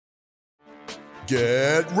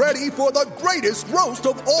Get ready for the greatest roast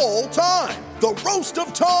of all time, the Roast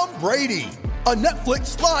of Tom Brady, a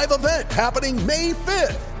Netflix live event happening May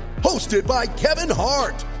 5th. Hosted by Kevin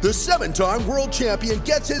Hart, the 7-time world champion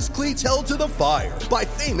gets his cleats held to the fire by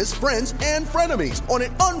famous friends and frenemies on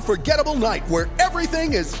an unforgettable night where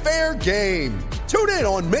everything is fair game. Tune in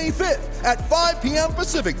on May 5th at 5 p.m.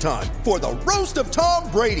 Pacific time for the Roast of Tom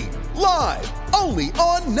Brady, live only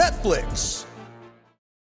on Netflix.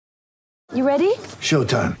 You ready?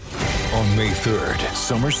 Showtime. On May 3rd,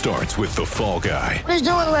 summer starts with The Fall Guy. Let's do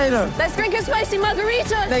it later. Let's drink a spicy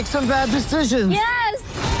margarita. Make some bad decisions. Yes!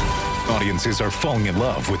 Audiences are falling in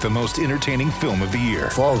love with the most entertaining film of the year.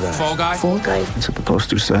 Fall Guy. Fall Guy? Fall Guy. That's what the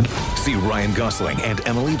poster said. See Ryan Gosling and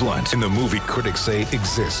Emily Blunt in the movie critics say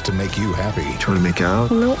exists to make you happy. Trying to make it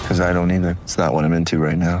out? Nope. Because I don't either. It's not what I'm into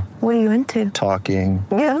right now. What are you into? Talking.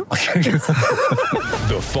 Yeah.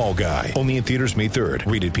 The Fall Guy. Only in theaters May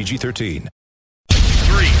 3rd. Rated PG-13.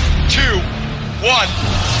 3, 2, 1.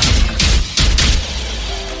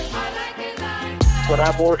 When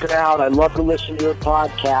I'm working out, I love to listen to your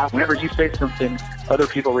podcast. Whenever you say something, other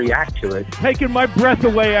people react to it. Taking my breath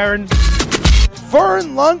away, Aaron.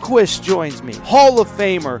 Vern Lundquist joins me. Hall of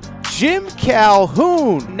Famer Jim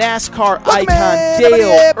Calhoun, NASCAR icon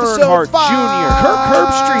Dale Earnhardt Jr. Kirk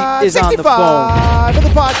Herbstreit is on the phone. For the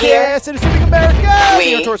podcast, and Assuming America, the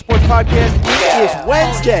Aaron Torres Sports Podcast. It is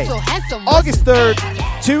Wednesday, August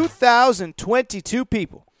 3rd, 2022,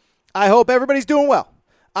 people. I hope everybody's doing well.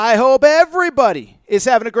 I hope everybody is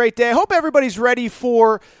having a great day. I hope everybody's ready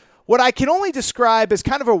for what I can only describe as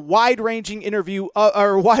kind of a wide-ranging interview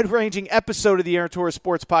or wide-ranging episode of the Aaron Torres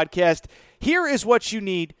Sports Podcast. Here is what you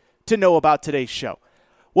need to know about today's show.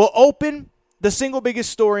 We'll open the single biggest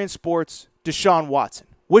story in sports, Deshaun Watson.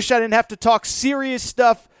 Wish I didn't have to talk serious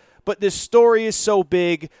stuff, but this story is so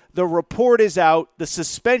big. The report is out. The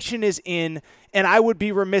suspension is in. And I would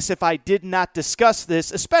be remiss if I did not discuss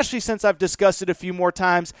this, especially since I've discussed it a few more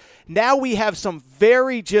times. Now we have some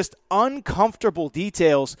very just uncomfortable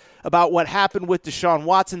details about what happened with Deshaun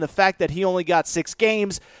Watson, the fact that he only got 6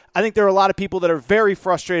 games. I think there are a lot of people that are very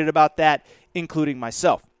frustrated about that, including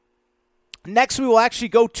myself. Next, we will actually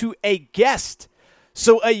go to a guest.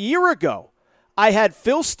 So a year ago, I had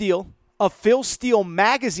Phil Steele of Phil Steele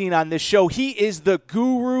Magazine on this show. He is the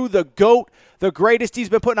guru, the GOAT, the greatest. He's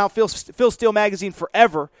been putting out Phil Steele Magazine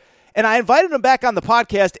forever. And I invited him back on the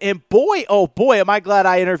podcast, and boy, oh boy, am I glad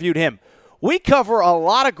I interviewed him. We cover a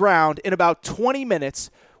lot of ground in about 20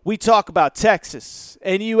 minutes. We talk about Texas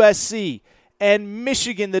and USC and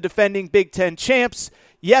Michigan, the defending Big Ten champs.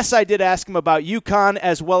 Yes, I did ask him about UConn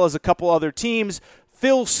as well as a couple other teams.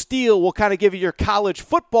 Phil Steele will kind of give you your college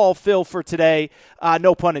football Phil for today.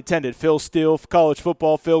 No pun intended. Phil Steele, college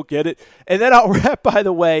football Phil, get it? And then I'll wrap, by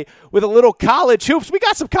the way, with a little college hoops. We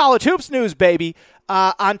got some college hoops news, baby.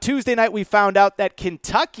 On Tuesday night, we found out that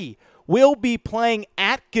Kentucky will be playing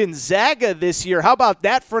at Gonzaga this year. How about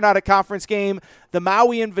that for an out-of-conference game? The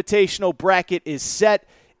Maui Invitational bracket is set.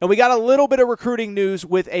 And we got a little bit of recruiting news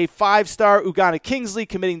with a 5-star Ugonna Kingsley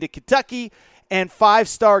committing to Kentucky and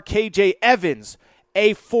 5-star KJ Evans,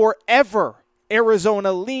 a forever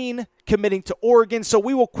Arizona lean, committing to Oregon. So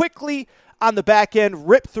we will quickly, on the back end,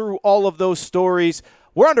 rip through all of those stories.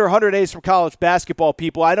 We're under 100 days from college basketball,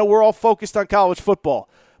 people. I know we're all focused on college football,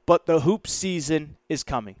 but the hoop season is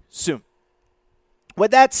coming soon. With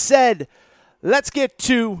that said, let's get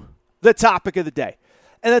to the topic of the day.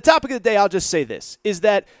 And the topic of the day, I'll just say this, is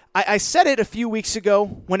that I said it a few weeks ago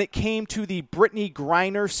when it came to the Brittany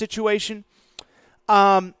Griner situation.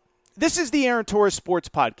 This is the Aaron Torres Sports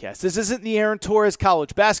Podcast. This isn't the Aaron Torres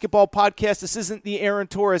College Basketball Podcast. This isn't the Aaron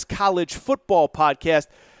Torres College Football Podcast.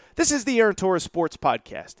 This is the Aaron Torres Sports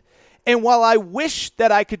Podcast. And while I wish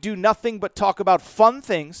that I could do nothing but talk about fun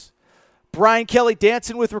things, Brian Kelly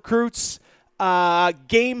dancing with recruits,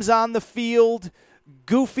 games on the field,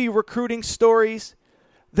 goofy recruiting stories,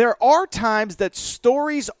 there are times that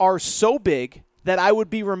stories are so big that I would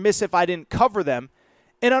be remiss if I didn't cover them.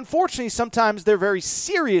 And unfortunately, sometimes they're very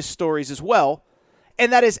serious stories as well.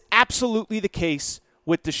 And that is absolutely the case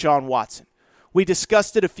with Deshaun Watson. We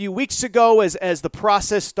discussed it a few weeks ago as the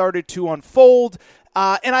process started to unfold.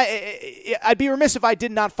 And I'd be remiss if I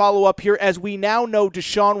did not follow up here. As we now know,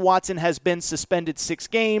 Deshaun Watson has been suspended 6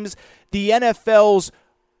 games. The NFL's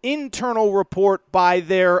internal report by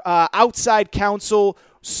their outside counsel,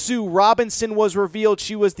 Sue Robinson, was revealed.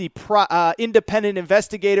 She was the independent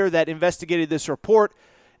investigator that investigated this report.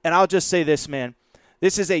 And I'll just say this, man.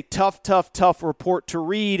 This is a tough report to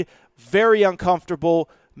read. Very uncomfortable.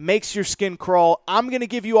 Makes your skin crawl. I'm going to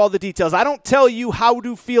give you all the details. I don't tell you how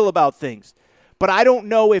to feel about things. But I don't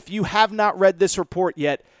know if you have not read this report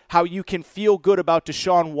yet, how you can feel good about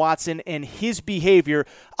Deshaun Watson and his behavior.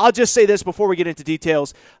 I'll just say this before we get into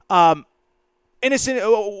details.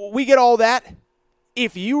 Innocent, we get all that.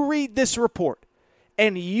 If you read this report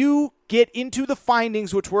and you get into the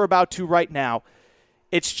findings, which we're about to right now,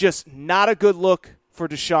 it's just not a good look for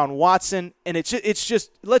Deshaun Watson. And it's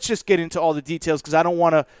just let's just get into all the details because I don't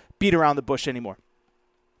want to beat around the bush anymore.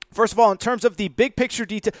 First of all, in terms of the big picture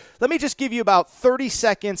detail, let me just give you about 30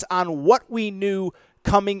 seconds on what we knew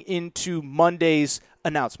coming into Monday's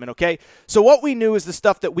announcement, okay? So what we knew is the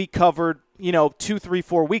stuff that we covered, 2, 3,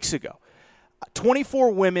 4 weeks ago. 24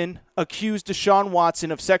 women accused Deshaun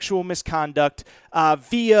Watson of sexual misconduct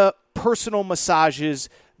via personal massages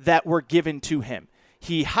that were given to him.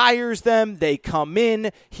 He hires them, they come in,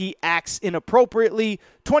 he acts inappropriately.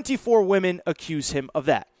 24 women accuse him of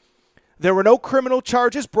that. There were no criminal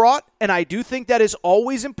charges brought, and I do think that is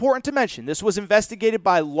always important to mention. This was investigated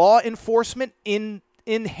by law enforcement in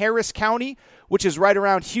Harris County, which is right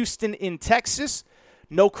around Houston in Texas.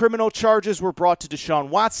 No criminal charges were brought to Deshaun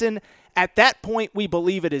Watson. At that point, we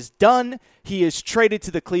believe it is done. He is traded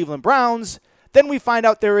to the Cleveland Browns. Then we find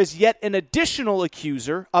out there is yet an additional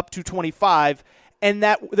accuser, up to 25, and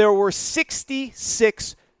that there were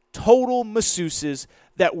 66 total masseuses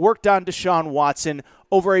that worked on Deshaun Watson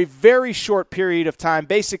over a very short period of time,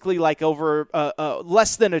 basically like over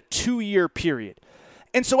less than a 2-year period.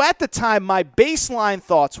 And so at the time, my baseline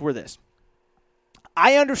thoughts were this.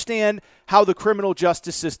 I understand how the criminal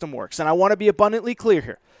justice system works, and I want to be abundantly clear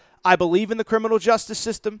here. I believe in the criminal justice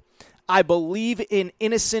system. I believe in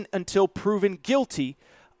innocent until proven guilty,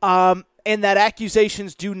 and that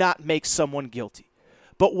accusations do not make someone guilty.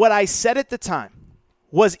 But what I said at the time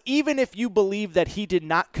was even if you believe that he did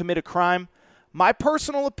not commit a crime, my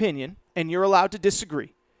personal opinion, and you're allowed to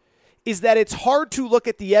disagree, is that it's hard to look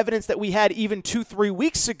at the evidence that we had even 2-3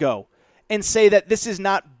 weeks ago and say that this is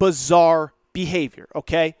not bizarre behavior,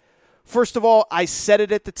 okay? First of all, I said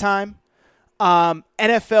it at the time.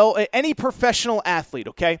 NFL, any professional athlete,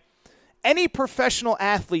 okay? Any professional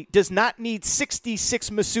athlete does not need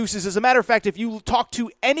 66 masseuses. As a matter of fact, if you talk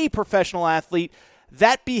to any professional athlete,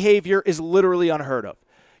 that behavior is literally unheard of.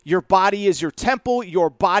 Your body is your temple. Your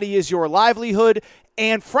body is your livelihood.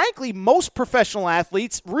 And frankly, most professional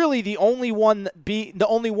athletes, really the only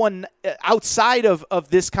one outside of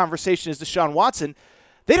this conversation is Deshaun Watson.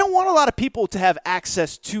 They don't want a lot of people to have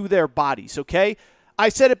access to their bodies, okay? I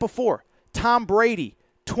said it before. Tom Brady,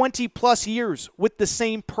 20-plus years with the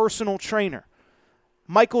same personal trainer.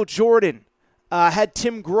 Michael Jordan had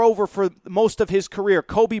Tim Grover for most of his career.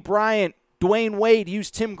 Kobe Bryant, Dwayne Wade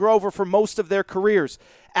used Tim Grover for most of their careers.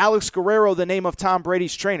 Alex Guerrero, the name of Tom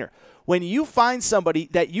Brady's trainer. When you find somebody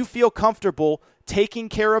that you feel comfortable taking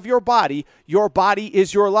care of your body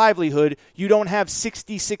is your livelihood. You don't have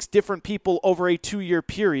 66 different people over a 2-year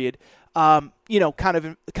period, kind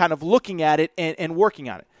of looking at it and working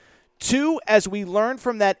on it. 2, as we learned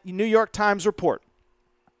from that New York Times report,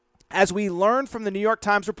 a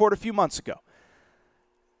few months ago,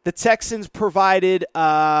 the Texans provided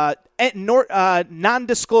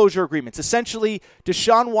non-disclosure agreements. Essentially,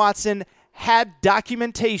 Deshaun Watson had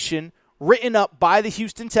documentation written up by the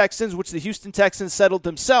Houston Texans, which the Houston Texans settled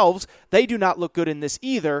themselves. They do not look good in this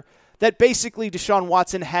either, that basically Deshaun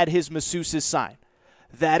Watson had his masseuses sign.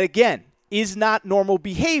 That, again, is not normal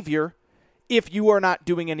behavior if you are not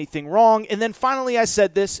doing anything wrong. And then finally, I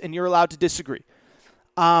said this, and you're allowed to disagree.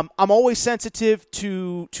 I'm always sensitive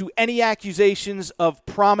to any accusations of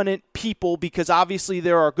prominent people because obviously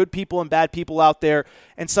there are good people and bad people out there,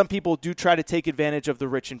 and some people do try to take advantage of the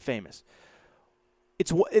rich and famous.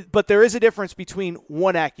 But there is a difference between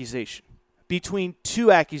one accusation, between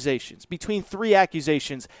 2 accusations, between 3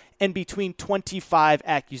 accusations, and between 25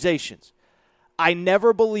 accusations. I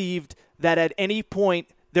never believed that at any point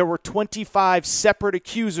there were 25 separate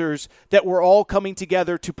accusers that were all coming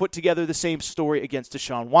together to put together the same story against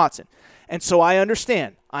Deshaun Watson. And so I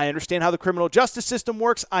understand. I understand how the criminal justice system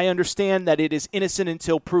works. I understand that it is innocent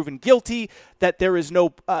until proven guilty, that there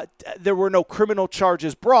were no criminal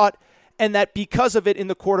charges brought, and that because of it in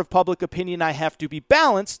the court of public opinion, I have to be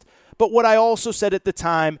balanced. But what I also said at the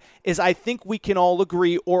time is I think we can all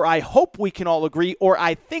agree, or I hope we can all agree, or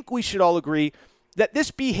I think we should all agree that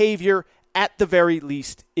this behavior at the very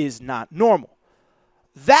least is not normal.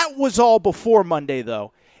 That was all before Monday,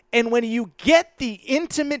 though. And when you get the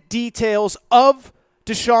intimate details of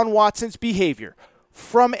Deshaun Watson's behavior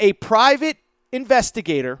from a private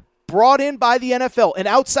investigator brought in by the NFL, an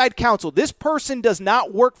outside counsel, this person does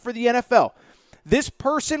not work for the NFL. This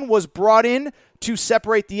person was brought in to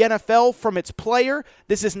separate the NFL from its player.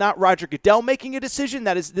 This is not Roger Goodell making a decision.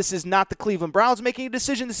 This is not the Cleveland Browns making a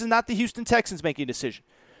decision. This is not the Houston Texans making a decision.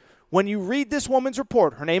 When you read this woman's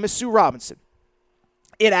report, her name is Sue Robinson,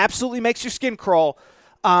 it absolutely makes your skin crawl.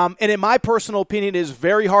 And in my personal opinion, it is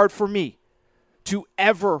very hard for me to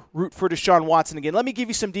ever root for Deshaun Watson again. Let me give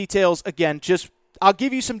you some details again. I'll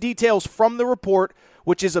give you some details from the report,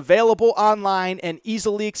 which is available online and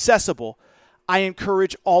easily accessible. I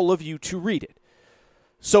encourage all of you to read it.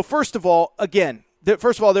 So first of all,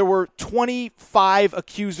 there were 25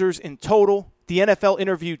 accusers in total. The NFL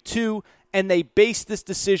interviewed 2, and they based this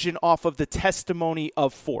decision off of the testimony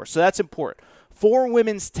of 4. So that's important. 4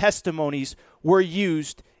 women's testimonies were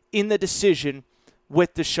used in the decision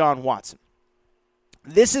with Deshaun Watson.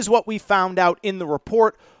 This is what we found out in the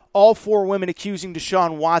report. All 4 women accusing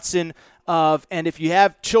Deshaun Watson of, and if you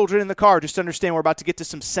have children in the car, just understand we're about to get to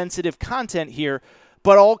some sensitive content here,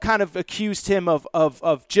 but all kind of accused him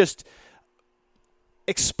of just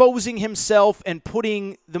exposing himself and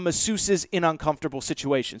putting the masseuses in uncomfortable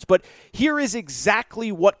situations. But here is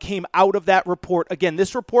exactly what came out of that report. Again,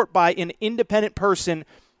 this report by an independent person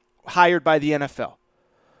hired by the NFL.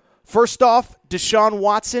 First off, Deshaun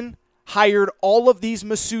Watson hired all of these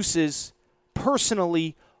masseuses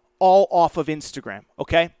personally, all off of Instagram,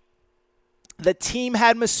 okay? The team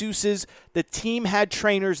had masseuses, the team had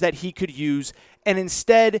trainers that he could use, and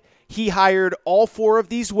instead he hired all 4 of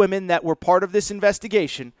these women that were part of this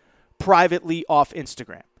investigation privately off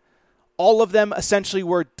Instagram. All of them essentially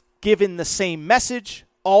were given the same message.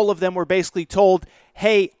 All of them were basically told,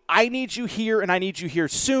 hey, I need you here and I need you here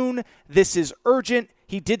soon. This is urgent.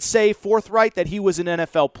 He did say forthright that he was an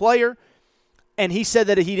NFL player, and he said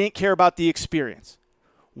that he didn't care about the experience.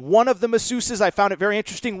 One of the masseuses, I found it very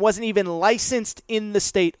interesting, wasn't even licensed in the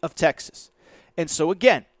state of Texas. And so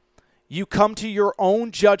again, you come to your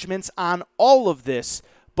own judgments on all of this,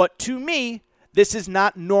 but to me, this is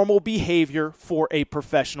not normal behavior for a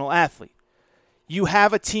professional athlete. You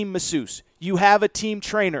have a team masseuse. You have a team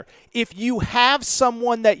trainer. If you have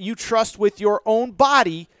someone that you trust with your own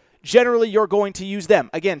body, generally you're going to use them.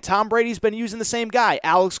 Again, Tom Brady's been using the same guy,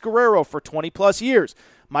 Alex Guerrero, for 20-plus years.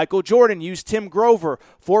 Michael Jordan used Tim Grover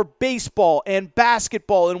for baseball and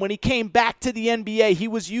basketball, and when he came back to the NBA, he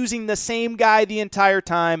was using the same guy the entire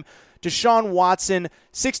time. Deshaun Watson,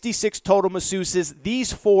 66 total masseuses.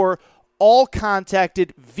 These 4 all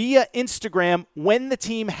contacted via Instagram when the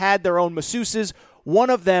team had their own masseuses. One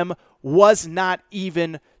of them was not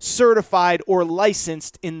even certified or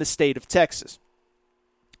licensed in the state of Texas.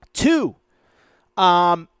 2,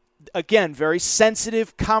 again, very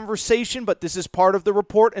sensitive conversation, but this is part of the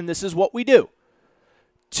report, and this is what we do.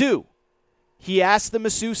 2, he asked the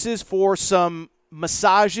masseuses for some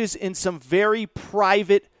massages in some very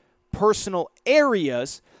private, personal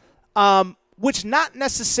areas, which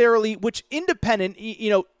independent,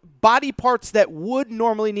 body parts that would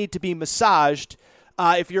normally need to be massaged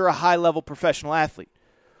if you're a high-level professional athlete.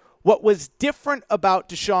 What was different about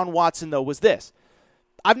Deshaun Watson, though, was this.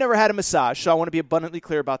 I've never had a massage, so I want to be abundantly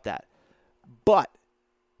clear about that. But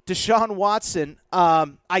Deshaun Watson,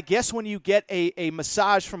 I guess when you get a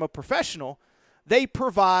massage from a professional, they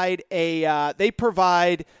provide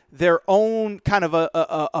their own kind of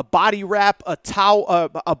a body wrap, a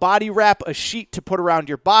towel, a body wrap, a sheet to put around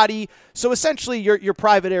your body. So essentially, your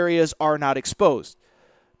private areas are not exposed.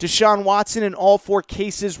 Deshaun Watson, in all 4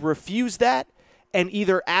 cases, refused that and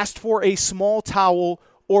either asked for a small towel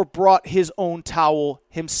or brought his own towel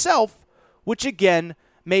himself, which again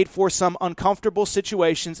made for some uncomfortable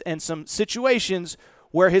situations and some situations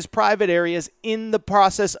where his private areas in the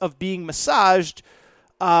process of being massaged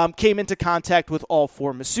came into contact with all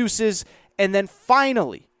 4 masseuses. And then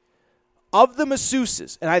finally, of the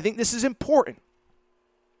masseuses, and I think this is important,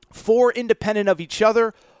 4 independent of each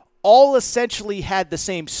other, all essentially had the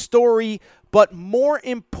same story, but more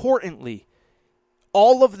importantly,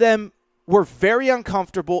 all of them were very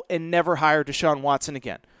uncomfortable and never hired Deshaun Watson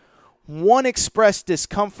again. One expressed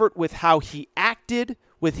discomfort with how he acted,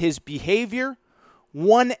 with his behavior.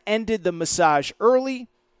 One ended the massage early,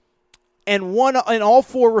 and all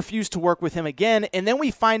 4 refused to work with him again. And then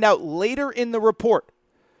we find out later in the report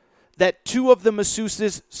that 2 of the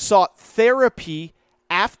masseuses sought therapy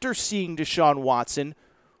after seeing Deshaun Watson.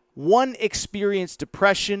 One experienced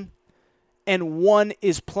depression, and one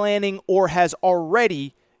is planning or has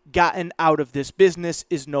already gotten out of this business,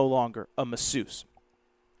 is no longer a masseuse.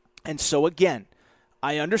 And so again,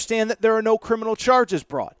 I understand that there are no criminal charges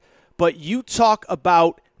brought, but you talk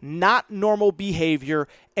about not normal behavior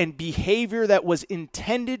and behavior that was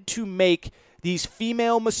intended to make these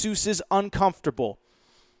female masseuses uncomfortable.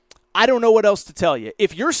 I don't know what else to tell you.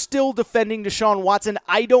 If you're still defending Deshaun Watson,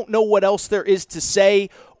 I don't know what else there is to say,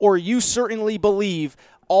 or you certainly believe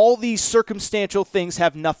all these circumstantial things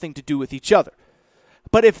have nothing to do with each other.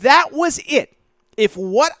 But if that was it, if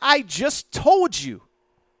what I just told you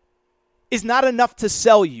is not enough to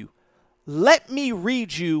sell you, let me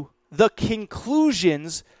read you the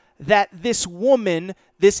conclusions that this woman,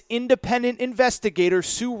 this independent investigator,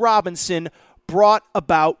 Sue Robinson, brought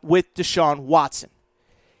about with Deshaun Watson.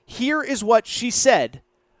 Here is what she said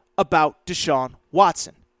about Deshaun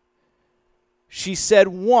Watson. She said,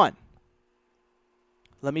 1,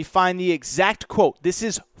 let me find the exact quote. This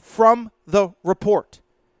is from the report.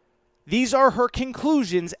 These are her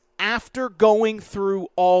conclusions after going through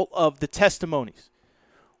all of the testimonies.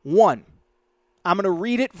 1, I'm going to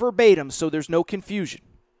read it verbatim so there's no confusion.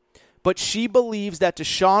 But she believes that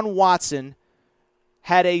Deshaun Watson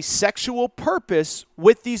had a sexual purpose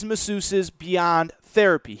with these masseuses beyond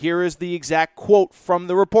therapy. Here is the exact quote from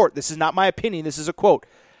the report. This is not my opinion. This is a quote.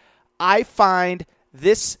 I find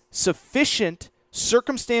this sufficient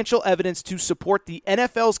circumstantial evidence to support the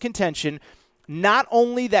NFL's contention not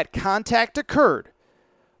only that contact occurred,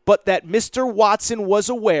 but that Mr. Watson was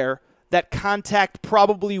aware that contact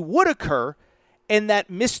probably would occur and that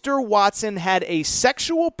Mr. Watson had a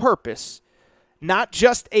sexual purpose, not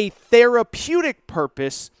just a therapeutic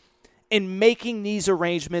purpose, in making these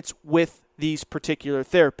arrangements with these particular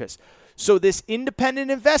therapists. So this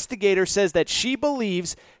independent investigator says that she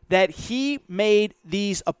believes that he made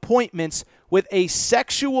these appointments with a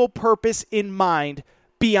sexual purpose in mind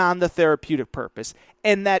beyond the therapeutic purpose.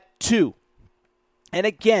 And that 2, and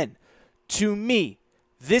again, to me,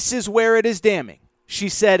 this is where it is damning. She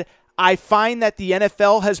said, I find that the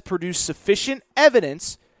NFL has produced sufficient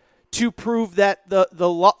evidence to prove that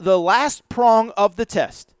the last prong of the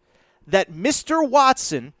test, that Mr.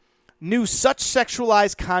 Watson knew such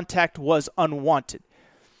sexualized contact was unwanted.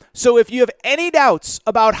 So if you have any doubts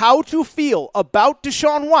about how to feel about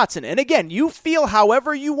Deshaun Watson, and again, you feel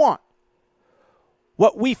however you want,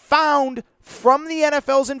 what we found from the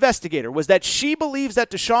NFL's investigator was that she believes that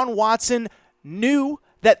Deshaun Watson knew,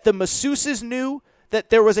 that the masseuses knew, that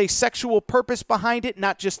there was a sexual purpose behind it,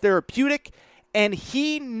 not just therapeutic, and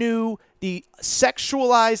he knew the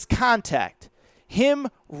sexualized contact, him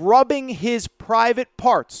rubbing his private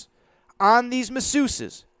parts on these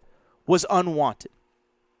masseuses, was unwanted.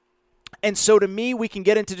 And so to me, we can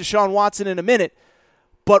get into Deshaun Watson in a minute,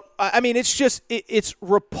 but I mean, it's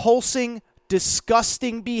repulsing,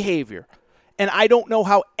 disgusting behavior. And I don't know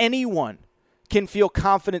how anyone can feel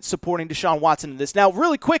confident supporting Deshaun Watson in this. Now,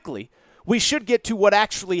 really quickly, we should get to what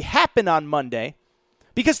actually happened on Monday,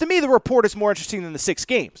 because to me, the report is more interesting than the 6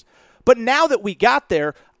 games. But now that we got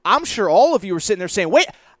there, I'm sure all of you are sitting there saying, wait,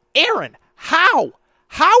 Aaron, how?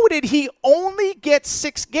 How did he only get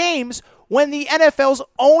 6 games when the NFL's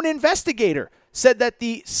own investigator said that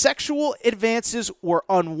the sexual advances were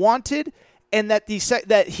unwanted and that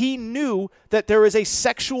that he knew that there is a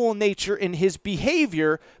sexual nature in his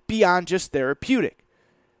behavior beyond just therapeutic?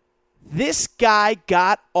 This guy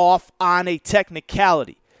got off on a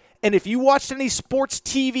technicality. And if you watched any sports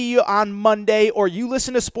TV on Monday or you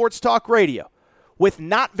listen to sports talk radio with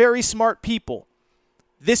not very smart people,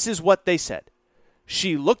 this is what they said.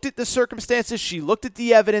 She looked at the circumstances, she looked at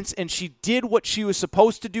the evidence, and she did what she was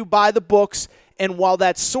supposed to do by the books. And while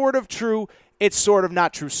that's sort of true, it's sort of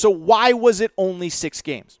not true. So why was it only 6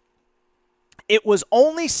 games? It was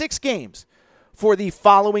only 6 games for the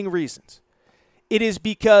following reasons. It is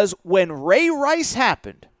because when Ray Rice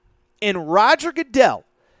happened and Roger Goodell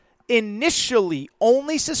initially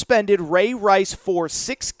only suspended Ray Rice for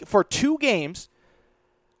 2 games,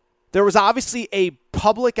 there was obviously a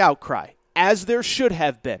public outcry, as there should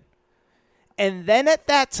have been. And then at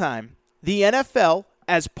that time, the NFL,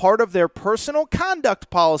 as part of their personal conduct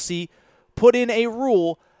policy, put in a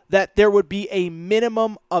rule that there would be a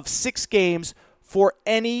minimum of 6 games for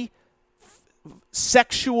any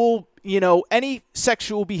sexual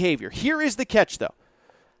behavior. Here is the catch, though.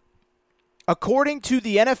 According to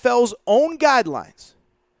the NFL's own guidelines,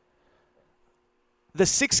 the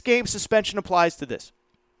 6-game suspension applies to this.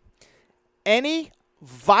 Any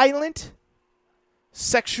violent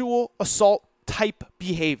sexual assault type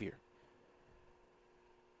behavior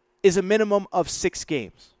is a minimum of 6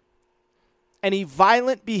 games. Any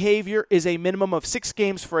violent behavior is a minimum of 6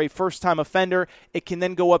 games for a first-time offender. It can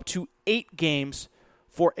then go up to 8 games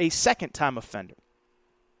for a second-time offender.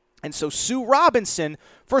 And so Sue Robinson,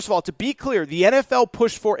 first of all, to be clear, the NFL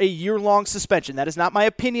pushed for a year-long suspension. That is not my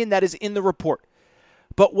opinion. That is in the report.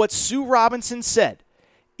 But what Sue Robinson said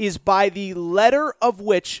is by the letter of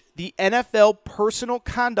which the NFL personal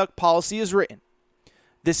conduct policy is written.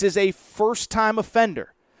 This is a first-time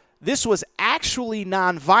offender. This was actually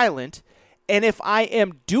nonviolent, and if I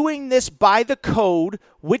am doing this by the code,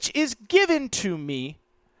 which is given to me,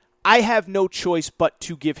 I have no choice but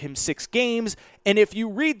to give him 6 games. And if you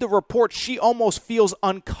read the report, she almost feels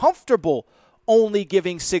uncomfortable only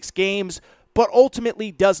giving 6 games, but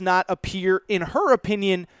ultimately does not appear, in her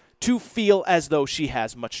opinion, to feel as though she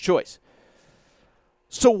has much choice.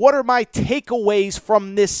 So what are my takeaways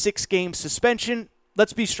from this 6-game suspension?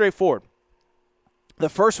 Let's be straightforward. The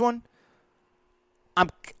first one,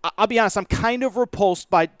 I'll be honest, I'm kind of repulsed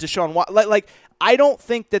by Deshaun Watson. Like, I don't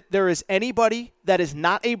think that there is anybody that is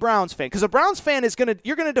not a Browns fan, because a Browns fan is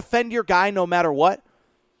you're going to defend your guy no matter what.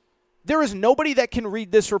 There is nobody that can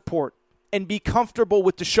read this report and be comfortable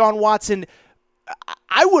with Deshaun Watson,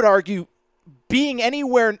 I would argue, being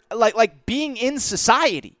anywhere, like being in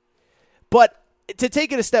society. But to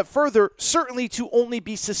take it a step further, certainly to only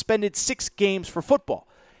be suspended 6 games for football.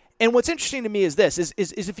 And what's interesting to me is this, is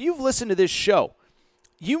if you've listened to this show,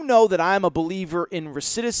 you know that I'm a believer in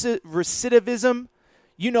recidivism.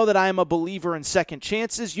 You know that I am a believer in second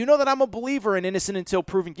chances. You know that I'm a believer in innocent until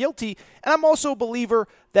proven guilty. And I'm also a believer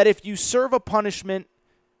that if you serve a punishment,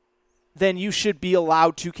 then you should be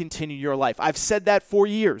allowed to continue your life. I've said that for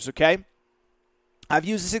years, okay? I've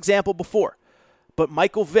used this example before. But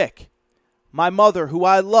Michael Vick, my mother, who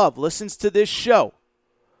I love, listens to this show.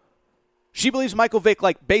 She believes Michael Vick,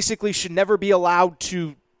 basically should never be allowed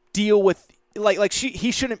to deal with,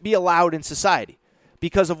 he shouldn't be allowed in society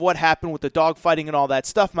because of what happened with the dog fighting and all that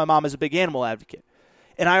stuff. My mom is a big animal advocate.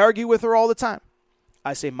 And I argue with her all the time.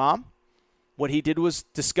 I say, Mom, what he did was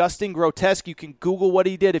disgusting, grotesque. You can Google what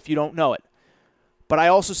he did if you don't know it. But I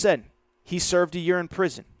also said, he served a year in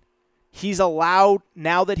prison. He's allowed,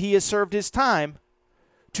 now that he has served his time,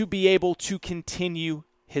 to be able to continue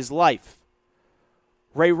his life.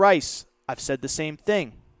 Ray Rice, I've said the same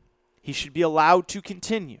thing. He should be allowed to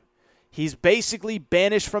continue. He's basically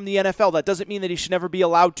banished from the NFL. That doesn't mean that he should never be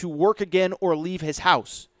allowed to work again or leave his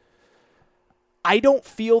house. I don't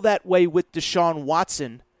feel that way with Deshaun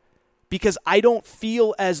Watson because I don't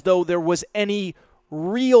feel as though there was any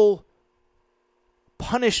real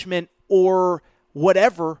punishment or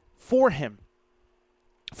whatever for him.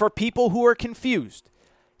 For people who are confused,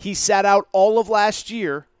 he sat out all of last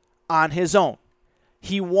year on his own.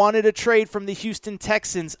 He wanted a trade from the Houston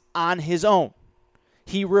Texans on his own.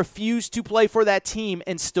 He refused to play for that team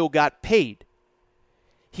and still got paid.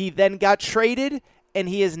 He then got traded, and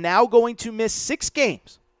he is now going to miss 6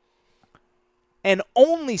 games. And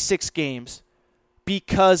only 6 games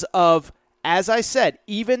because of, as I said,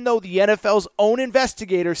 even though the NFL's own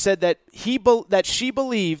investigator said that she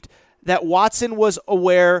believed that Watson was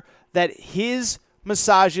aware that his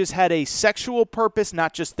massages had a sexual purpose,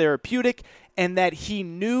 not just therapeutic, and that he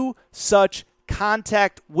knew such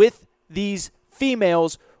contact with these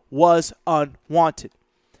females was unwanted.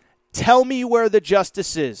 Tell me where the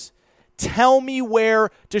justice is. Tell me where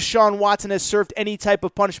Deshaun Watson has served any type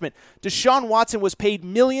of punishment. Deshaun Watson was paid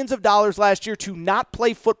millions of dollars last year to not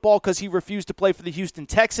play football because he refused to play for the Houston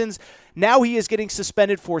Texans. Now he is getting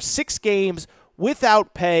suspended for 6 games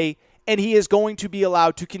without pay, and he is going to be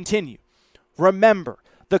allowed to continue. Remember,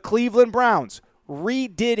 the Cleveland Browns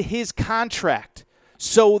redid his contract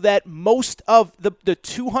so that most of the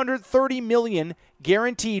 $230 million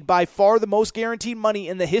guaranteed, by far the most guaranteed money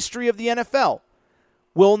in the history of the NFL,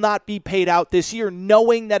 will not be paid out this year,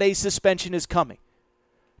 knowing that a suspension is coming.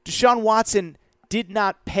 Deshaun Watson did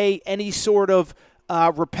not pay any sort of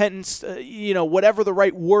repentance, whatever the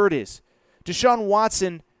right word is. Deshaun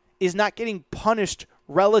Watson is not getting punished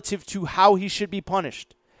relative to how he should be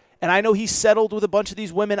punished. And I know he settled with a bunch of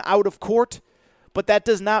these women out of court, but that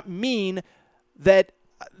does not mean that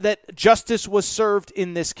justice was served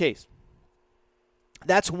in this case.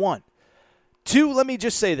 That's one. 2, let me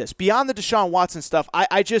just say this. Beyond the Deshaun Watson stuff,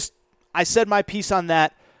 I said my piece on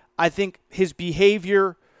that. I think his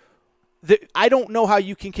behavior, I don't know how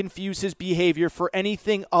you can confuse his behavior for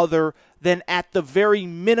anything other than, at the very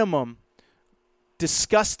minimum,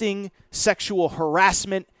 disgusting sexual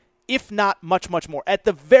harassment, if not much, much more. At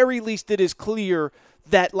the very least, it is clear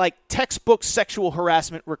that textbook sexual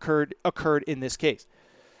harassment occurred in this case.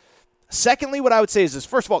 Secondly, what I would say is this.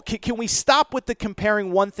 First of all, can we stop with the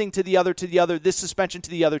comparing one thing to the other, this suspension to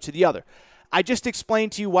the other? I just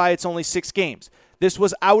explained to you why it's only 6 games. This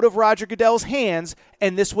was out of Roger Goodell's hands,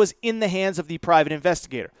 and this was in the hands of the private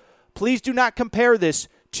investigator. Please do not compare this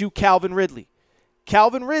to Calvin Ridley.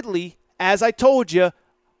 Calvin Ridley, as I told you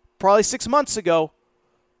probably 6 months ago,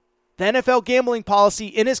 the NFL gambling policy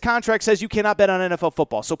in his contract says you cannot bet on NFL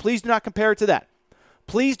football. So please do not compare it to that.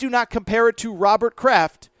 Please do not compare it to Robert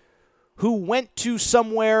Kraft, who went to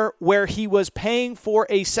somewhere where he was paying for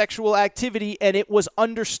a sexual activity and it was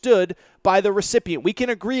understood by the recipient. We can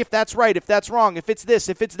agree if that's right, if that's wrong, if it's this,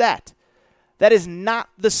 if it's that. That is not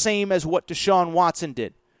the same as what Deshaun Watson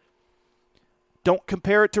did. Don't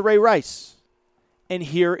compare it to Ray Rice. And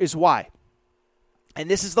here is why. And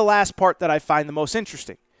this is the last part that I find the most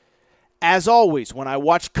interesting. As always, when I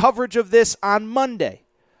watch coverage of this on Monday,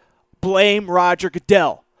 blame Roger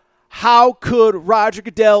Goodell. How could Roger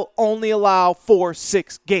Goodell only allow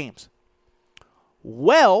 6 games?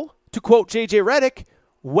 Well, to quote J.J. Redick,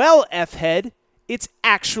 well, F-head, it's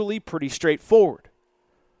actually pretty straightforward.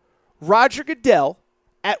 Roger Goodell,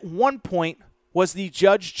 at one point, was the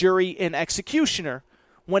judge, jury, and executioner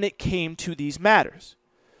when it came to these matters.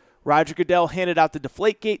 Roger Goodell handed out the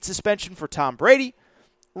Deflategate suspension for Tom Brady.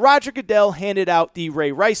 Roger Goodell handed out the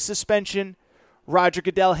Ray Rice suspension. Roger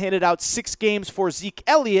Goodell handed out 6 games for Zeke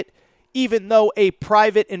Elliott, even though a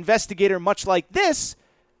private investigator, much like this,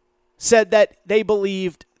 said that they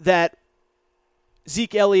believed that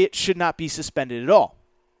Zeke Elliott should not be suspended at all.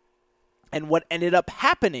 And what ended up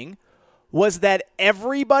happening was that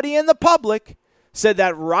everybody in the public said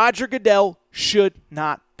that Roger Goodell should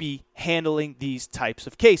not be handling these types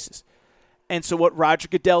of cases. And so what Roger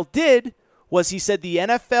Goodell did was he said the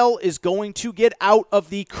NFL is going to get out of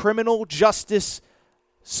the criminal justice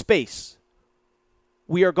space.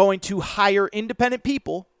 We are going to hire independent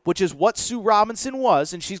people, which is what Sue Robinson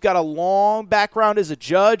was, and she's got a long background as a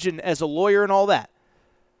judge and as a lawyer and all that.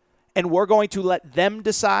 And we're going to let them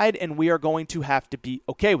decide, and we are going to have to be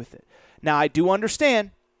okay with it. Now, I do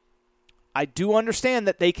understand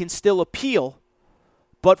that they can still appeal,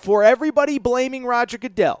 but for everybody blaming Roger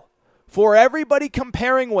Goodell, for everybody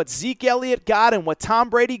comparing what Zeke Elliott got and what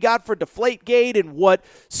Tom Brady got for Deflategate and what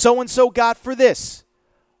so-and-so got for this,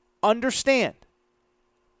 understand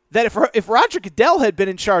that if Roger Goodell had been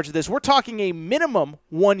in charge of this, we're talking a minimum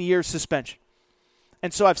 1-year suspension.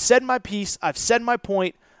 And so I've said my piece. I've said my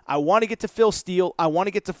point. I want to get to Phil Steele. I want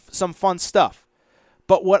to get to some fun stuff.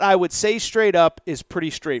 But what I would say straight up is pretty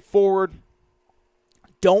straightforward.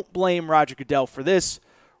 Don't blame Roger Goodell for this.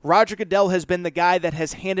 Roger Goodell has been the guy that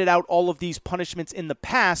has handed out all of these punishments in the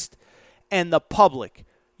past, and the public,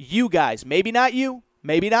 you guys, maybe not you,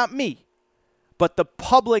 maybe not me, but the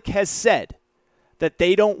public has said that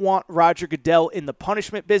they don't want Roger Goodell in the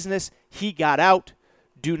punishment business. He got out.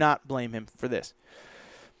 Do not blame him for this.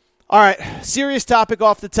 All right, serious topic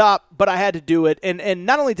off the top, but I had to do it. And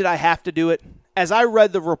not only did I have to do it, as I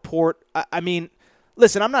read the report, I mean,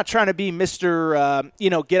 listen, I'm not trying to be Mr.,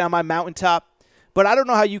 get on my mountaintop, but I don't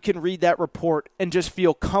know how you can read that report and just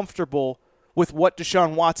feel comfortable with what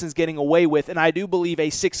Deshaun Watson's getting away with. And I do believe a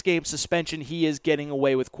 6-game suspension he is getting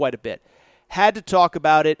away with quite a bit. Had to talk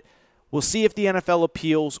about it. We'll see if the NFL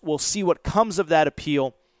appeals. We'll see what comes of that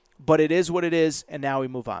appeal. But it is what it is, and now we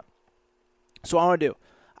move on. So what I want to do,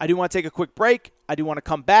 I do want to take a quick break. I do want to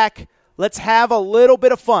come back. Let's have a little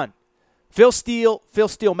bit of fun. Phil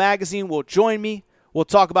Steele Magazine will join me. We'll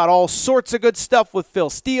talk about all sorts of good stuff with Phil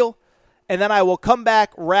Steele. And then I will come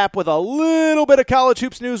back, wrap with a little bit of college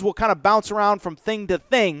hoops news. We'll kind of bounce around from thing to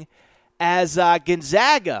thing as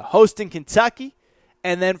Gonzaga hosting Kentucky.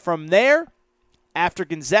 And then from there, after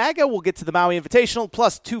Gonzaga, we'll get to the Maui Invitational,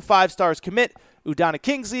 plus 2 5-stars commit, Ugonna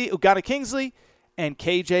Kingsley, and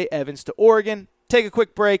KJ Evans to Oregon. Take a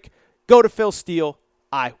quick break. Go to Phil Steele.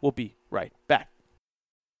 I will be right back.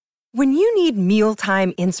 When you need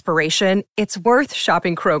mealtime inspiration, it's worth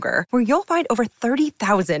shopping Kroger, where you'll find over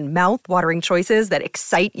 30,000 mouth-watering choices that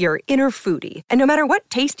excite your inner foodie. And no matter what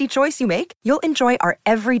tasty choice you make, you'll enjoy our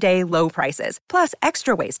everyday low prices, plus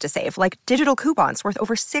extra ways to save, like digital coupons worth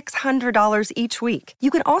over $600 each week. You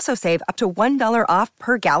can also save up to $1 off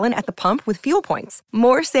per gallon at the pump with fuel points.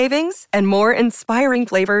 More savings and more inspiring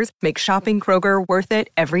flavors make shopping Kroger worth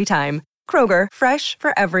it every time. Kroger, fresh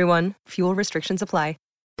for everyone. Fuel restrictions apply.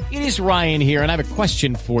 It is Ryan here, and I have a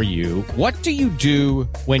question for you. What do you do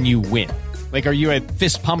when you win? Like, are you a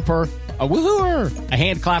fist pumper, a woo-hooer, a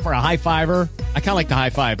hand clapper, a high-fiver? I kind of like the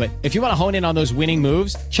high-five, but if you want to hone in on those winning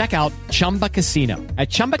moves, check out Chumba Casino. At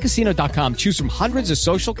ChumbaCasino.com, choose from hundreds of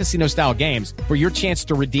social casino-style games for your chance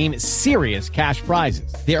to redeem serious cash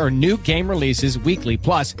prizes. There are new game releases weekly,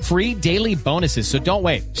 plus free daily bonuses, so don't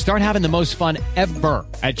wait. Start having the most fun ever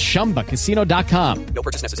at ChumbaCasino.com. No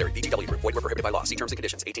purchase necessary. VGW. Void where prohibited by law. See terms and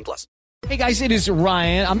conditions. 18+. Hey guys, it is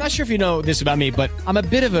Ryan. I'm not sure if you know this about me, but I'm a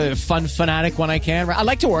bit of a fun fanatic when I can. I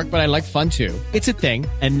like to work, but I like fun too. It's a thing.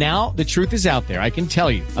 And now the truth is out there. I can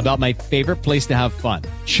tell you about my favorite place to have fun.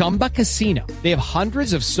 Chumba Casino. They have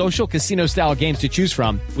hundreds of social casino style games to choose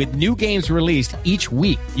from with new games released each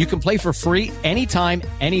week. You can play for free anytime,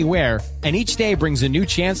 anywhere. And each day brings a new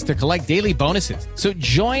chance to collect daily bonuses. So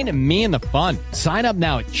join me in the fun. Sign up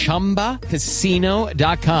now at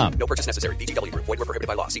ChumbaCasino.com. No purchase necessary. VGW. Void where prohibited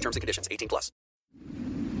by law. See terms and conditions. 18+.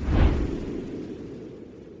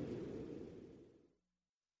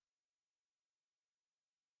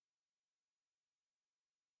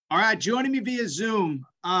 All right, joining me via Zoom.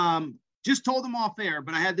 Just told him off air,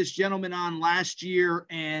 but I had this gentleman on last year,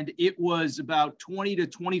 and it was about 20 to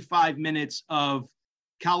 25 minutes of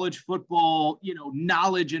college football,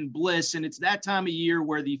 knowledge and bliss. And it's that time of year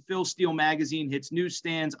where the Phil Steele magazine hits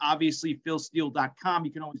newsstands, obviously philsteele.com.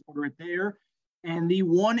 You can always order it there. And the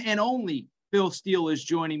one and only Phil Steele is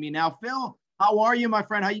joining me now. Phil, how are you, my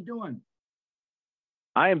friend? How you doing?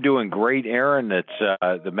 I am doing great, Aaron. It's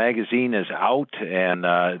the magazine is out, and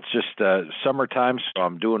it's just summertime, so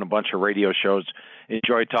I'm doing a bunch of radio shows.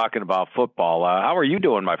 Enjoy talking about football. How are you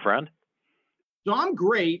doing, my friend? So I'm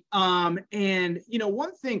great. And,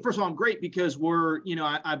 one thing, first of all, I'm great because we're,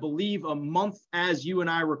 I believe a month as you and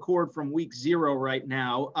I record from week 0 right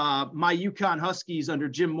now. My UConn Huskies under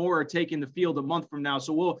Jim Moore are taking the field a month from now.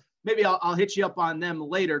 So I'll hit you up on them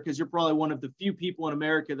later because you're probably one of the few people in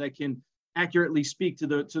America that can accurately speak to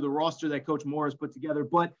the roster that Coach Moore has put together.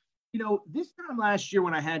 But, this time last year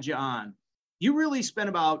when I had you on, you really spent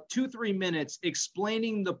about 2-3 minutes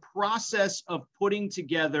explaining the process of putting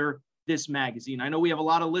together this magazine. I know we have a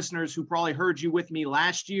lot of listeners who probably heard you with me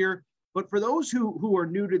last year, but for those who are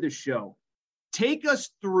new to the show, take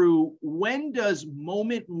us through when does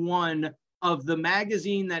moment one of the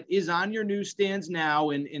magazine that is on your newsstands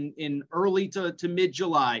now in early to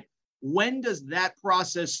mid-July, when does that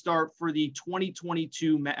process start for the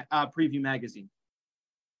 2022 preview magazine?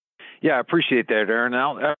 Yeah, I appreciate that, Aaron.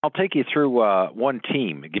 I'll take you through one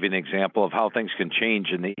team, give you an example of how things can change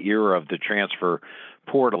in the era of the transfer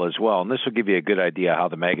portal as well. And this will give you a good idea how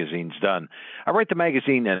the magazine's done. I write the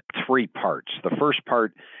magazine in 3 parts. The first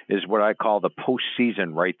part is what I call the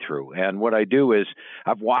postseason write-through. And what I do is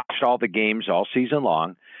I've watched all the games all season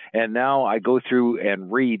long, and now I go through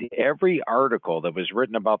and read every article that was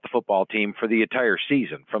written about the football team for the entire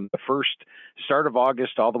season, from the first start of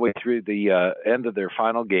August all the way through the end of their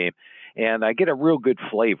final game. And I get a real good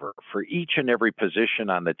flavor for each and every position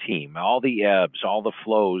on the team, all the ebbs, all the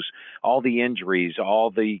flows, all the injuries,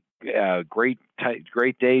 all the great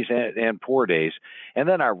days and poor days. And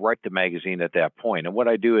then I write the magazine at that point. And what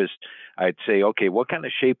I do is I'd say, okay, what kind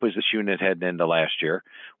of shape was this unit heading into last year?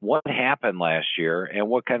 What happened last year? And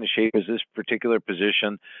what kind of shape is this particular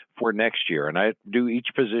position for next year? And I do each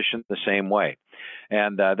position the same way.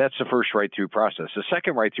 And that's the first write-through process. The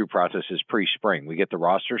second write-through process is pre-spring. We get the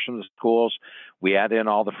rosters from the schools. We add in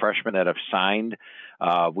all the freshmen that have signed.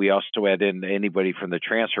 We also add in anybody from the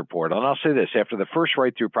transfer portal. And I'll say this, after the first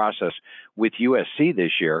write-through process with USC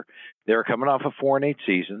this year, they were coming off a 4-8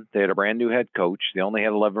 season. They had a brand new head coach. They only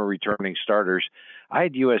had 11 returning starters. I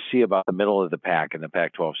had USC about the middle of the pack in the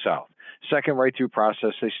Pac-12 South. Second right-through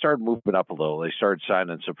process, they started moving up a little. They started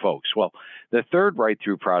signing some folks. Well, the third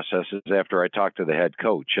right-through process is after I talked to the head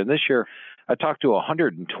coach. And this year, I talked to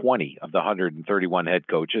 120 of the 131 head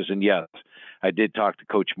coaches. And yes, I did talk to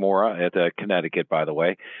Coach Mora at Connecticut, by the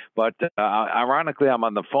way. But ironically, I'm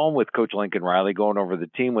on the phone with Coach Lincoln Riley going over the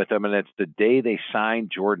team with him, and it's the day they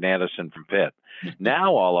signed Jordan Addison from Pitt.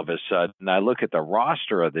 Now, all of a sudden, I look at the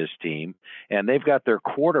roster of this team, and they've got their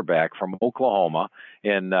quarterback from Oklahoma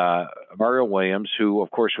in Mario Williams, who, of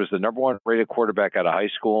course, was the number 1 rated quarterback out of high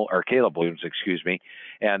school, or Caleb Williams, excuse me,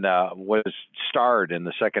 and was starred in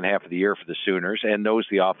the second half of the year for the Sooners and knows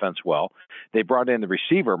the offense well. They brought in the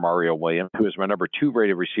receiver, Mario Williams, who was my number 2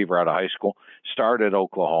 rated receiver out of high school, starred at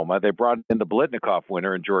Oklahoma. They brought in the Blitnikoff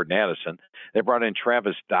winner in Jordan Addison. They brought in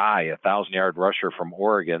Travis Dye, a 1,000-yard rusher from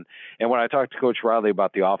Oregon. And when I talked to Coach Riley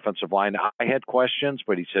about the offensive line, I had questions,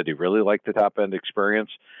 but he said he really liked the top-end experience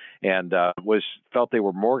and felt they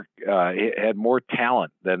were had more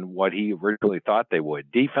talent than what he originally thought they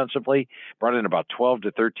would. Defensively, brought in about 12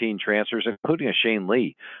 to 13 transfers, including a Shane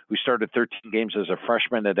Lee, who started 13 games as a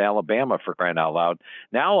freshman at Alabama, for crying out loud.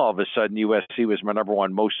 Now, all of a sudden, USC was my number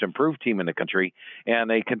 1 most improved team in the country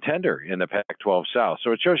and a contender in the Pac-12 South.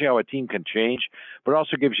 So it shows you how a team can change, but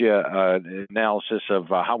also gives you an analysis of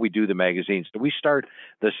how we do the magazine. So we start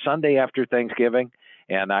the Sunday after Thanksgiving,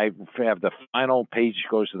 and I have the final page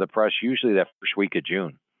goes to the press usually that first week of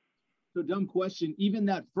June. So, dumb question, even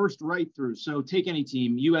that first write-through, so take any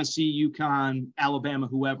team, USC, UConn, Alabama,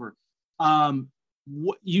 whoever.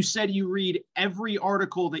 You said you read every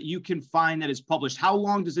article that you can find that is published. How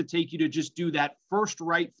long does it take you to just do that first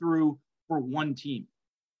write-through for one team?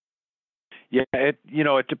 Yeah,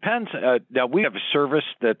 it depends. Now, we have a service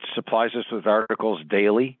that supplies us with articles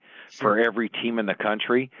daily for every team in the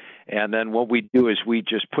country. And then what we do is we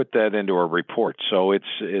just put that into a report. So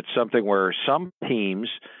it's something where some teams,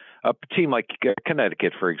 a team like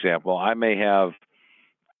Connecticut, for example, I may have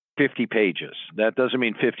 50 pages. That doesn't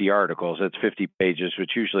mean 50 articles. That's 50 pages,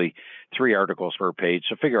 which usually 3 articles per page.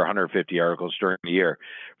 So figure 150 articles during the year.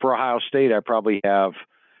 For Ohio State, I probably have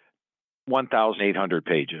 1,800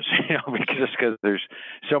 pages, because there's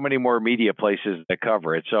so many more media places that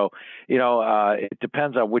cover it. So, it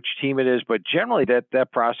depends on which team it is, but generally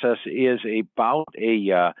that process is about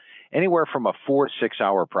anywhere from a 4 to 6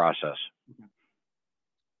 hour process.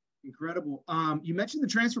 Incredible. You mentioned the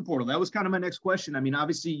transfer portal. That was kind of my next question. I mean,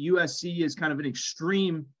 obviously USC is kind of an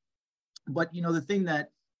extreme, but the thing that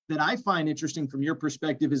I find interesting from your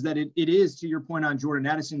perspective is that it is, to your point on Jordan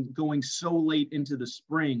Addison, going so late into the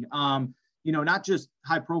spring. Not just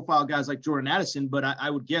high profile guys like Jordan Addison, but I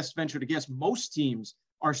would venture to guess most teams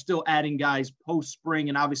are still adding guys post spring,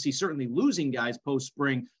 and obviously certainly losing guys post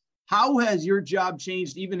spring. How has your job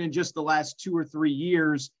changed even in just the last 2 or 3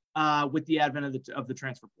 years with the advent of the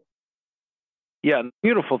transfer portal? Yeah, the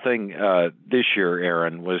beautiful thing this year,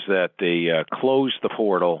 Aaron, was that they closed the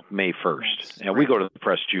portal May 1st, and we go to the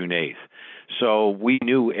press June 8th. So we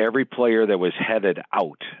knew every player that was headed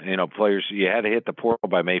out. Players, you had to hit the portal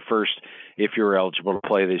by May 1st if you were eligible to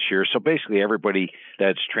play this year. So basically everybody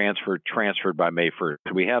that's transferred by May 1st.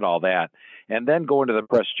 We had all that. And then going to the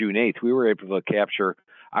press June 8th, we were able to capture,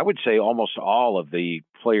 I would say, almost all of the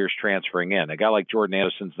players transferring in. A guy like Jordan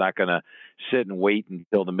Addison's not going to sit and wait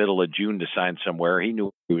until the middle of June to sign somewhere. He knew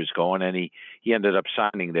where he was going, and he ended up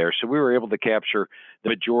signing there. So we were able to capture the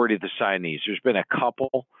majority of the signees. There's been a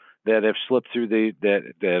couple that have slipped through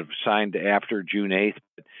that have signed after June 8th.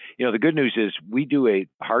 But, the good news is we do a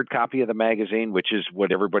hard copy of the magazine, which is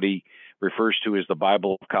what everybody refers to as the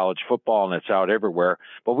Bible of college football, and it's out everywhere.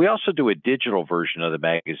 But we also do a digital version of the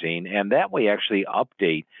magazine, and that we actually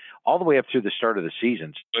update all the way up through the start of the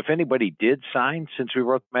season. So if anybody did sign since we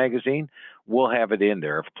wrote the magazine, we'll have it in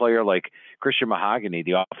there. If a player like Christian Mahogany,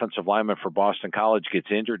 the offensive lineman for Boston College,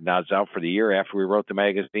 gets injured and is out for the year after we wrote the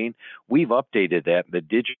magazine, we've updated that in the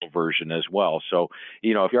digital version as well. So,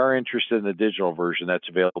 if you are interested in the digital version, that's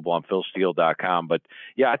available on philsteele.com. But,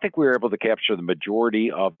 yeah, I think we were able to capture the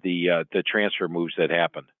majority of the transfer moves that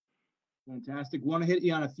happened. Fantastic. Want to hit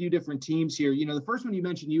you on a few different teams here. The first one you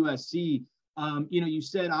mentioned, USC. You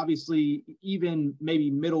said obviously even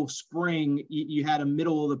maybe middle spring, you had a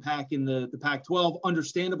middle of the pack in the Pac-12,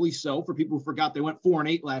 understandably so. For people who forgot, they went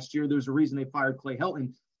 4-8 last year. There's a reason they fired Clay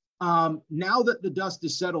Helton. Now that the dust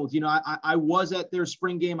is settled, I was at their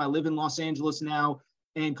spring game. I live in Los Angeles now,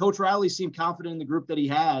 and Coach Riley seemed confident in the group that he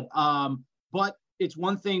had. But it's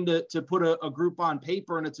one thing to put a group on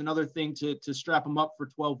paper, and it's another thing to strap them up for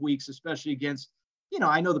 12 weeks, especially against,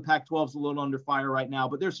 I know the Pac-12 is a little under fire right now,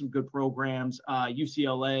 but there's some good programs.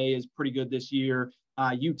 UCLA is pretty good this year,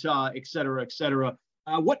 Utah, et cetera, et cetera.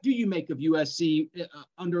 What do you make of USC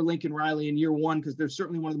under Lincoln Riley in year one? Because they're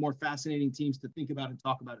certainly one of the more fascinating teams to think about and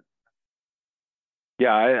talk about it.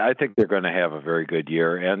 Yeah, I think they're going to have a very good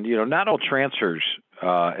year. And, not all transfers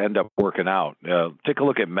end up working out. Take a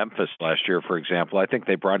look at Memphis last year, for example. I think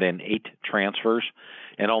they brought in 8 transfers,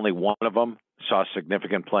 and only one of them saw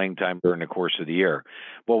significant playing time during the course of the year.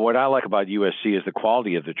 But what I like about USC is the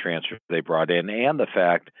quality of the transfers they brought in, and the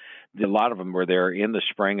fact that a lot of them were there in the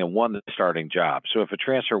spring and won the starting job. So if a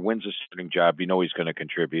transfer wins a starting job, he's going to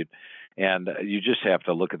contribute. And you just have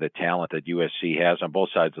to look at the talent that USC has on both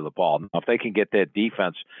sides of the ball. Now, if they can get that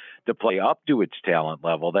defense to play up to its talent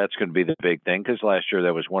level, that's going to be the big thing, because last year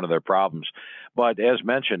that was one of their problems. But as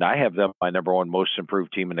mentioned, I have them my number one most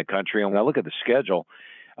improved team in the country. And when I look at the schedule,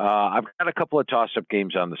 I've got a couple of toss-up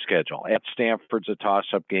games on the schedule. At Stanford's a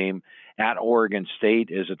toss-up game. At Oregon State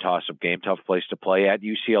is a toss-up game, tough place to play. At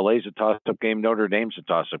UCLA is a toss-up game. Notre Dame's a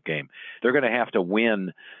toss-up game. They're going to have to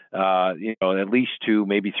win, at least 2,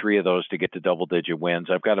 maybe 3 of those to get to double-digit wins.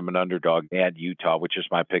 I've got them an underdog at Utah, which is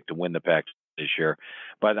my pick to win the Pac this year.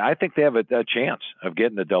 But I think they have a chance of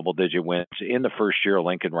getting the double-digit wins in the first year of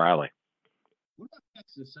Lincoln Riley. What about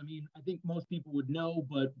Texas? I mean, I think most people would know,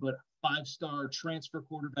 but 5-star transfer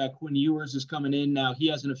quarterback Quinn Ewers is coming in now. He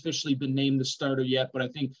hasn't officially been named the starter yet, but I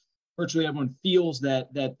think virtually everyone feels that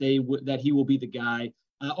he will be the guy.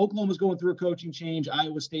 Oklahoma's going through a coaching change.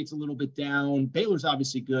 Iowa State's a little bit down. Baylor's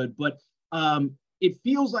obviously good, but it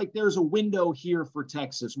feels like there's a window here for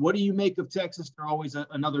Texas. What do you make of Texas? They're always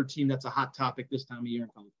another team that's a hot topic this time of year in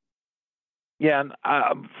college. Yeah,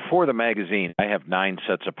 and for the magazine, I have 9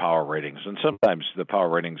 sets of power ratings, and sometimes the power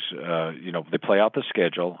ratings, they play out the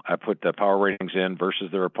schedule. I put the power ratings in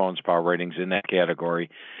versus their opponent's power ratings in that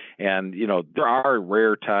category, and there are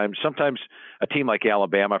rare times. Sometimes a team like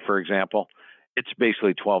Alabama, for example, it's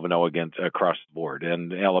basically 12-0 against across the board,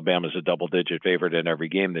 and Alabama's a double-digit favorite in every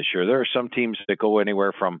game this year. There are some teams that go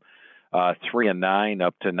anywhere from 3-9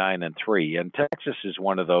 up to 9-3, and Texas is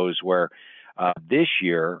one of those where This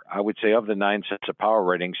year, I would say of the 9 sets of power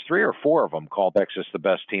ratings, 3 or 4 of them call Texas the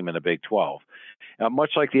best team in the Big 12.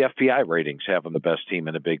 Much like the FPI ratings have them the best team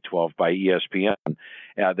in the Big 12 by ESPN.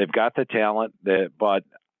 They've got the talent, but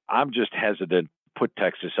I'm just hesitant to put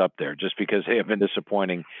Texas up there just because they have been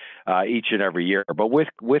disappointing each and every year. But with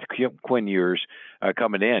Quinn Ewers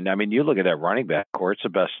coming in, I mean, you look at that running back core, it's the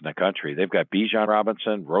best in the country. They've got Bijan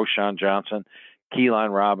Robinson, Roschon Johnson,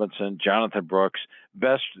 Keelan Robinson, Jonathan Brooks,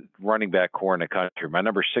 best running back core in the country. My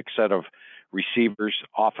number 6 set of receivers,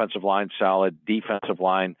 offensive line solid, defensive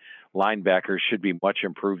line, linebackers should be much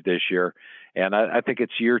improved this year. And I think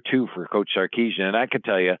it's year 2 for Coach Sarkisian. And I can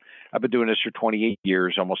tell you, I've been doing this for 28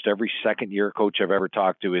 years. Almost every second-year coach I've ever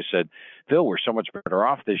talked to has said, Phil, we're so much better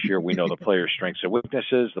off this year. We know the players' strengths and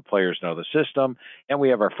weaknesses. The players know the system. And we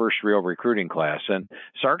have our first real recruiting class. And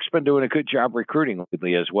Sark's been doing a good job recruiting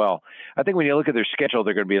lately as well. I think when you look at their schedule,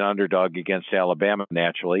 they're going to be an underdog against Alabama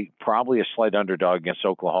naturally, probably a slight underdog against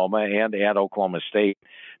Oklahoma and at Oklahoma State.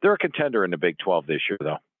 They're a contender in the Big 12 this year,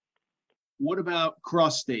 though. What about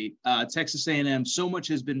cross-state? Texas A&M, so much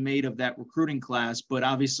has been made of that recruiting class, but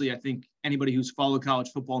obviously I think anybody who's followed college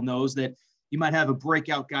football knows that you might have a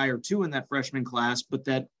breakout guy or two in that freshman class, but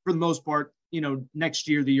that for the most part, next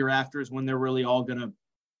year, the year after is when they're really all going to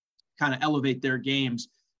kind of elevate their games.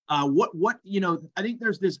 I think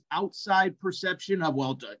there's this outside perception of,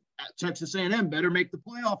 Texas A&M better make the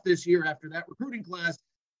playoff this year after that recruiting class.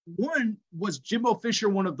 One, was Jimbo Fisher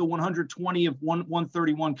one of the 120 of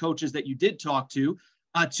 131 coaches that you did talk to?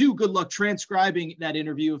 2, good luck transcribing that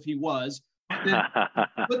interview if he was.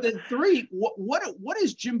 But then 3, what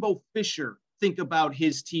does Jimbo Fisher think about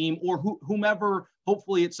his team, or whomever?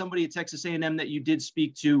 Hopefully, it's somebody at Texas A&M that you did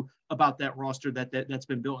speak to about that roster that's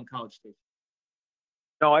been built in College Station.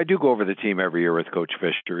 No, I do go over the team every year with Coach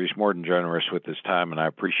Fisher. He's more than generous with his time, and I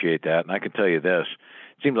appreciate that. And I can tell you this.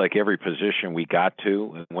 It seemed like every position we got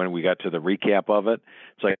to, and when we got to the recap of it,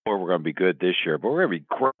 it's like, we're going to be good this year, but we're going to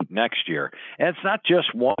be great next year. And it's not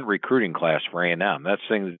just one recruiting class for A&M. That's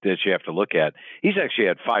the thing that you have to look at. He's actually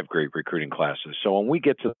had 5 great recruiting classes. So when we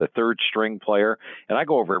get to the third string player, and I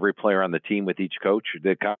go over every player on the team with each coach,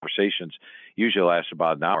 the conversations usually last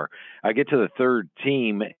about an hour. I get to the third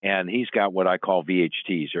team, and he's got what I call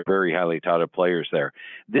VHTs. They're very highly touted players there.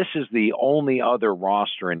 This is the only other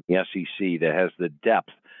roster in the SEC that has the depth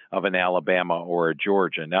of an Alabama or a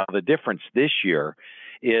Georgia. Now, the difference this year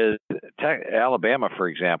is Alabama, for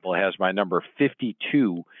example, has my number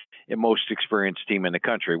 52 most experienced team in the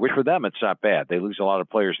country, which for them, it's not bad. They lose a lot of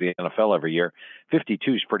players to the NFL every year.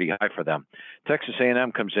 52 is pretty high for them. Texas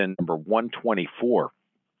A&M comes in number 124.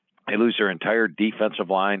 They lose their entire defensive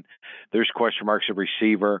line. There's question marks at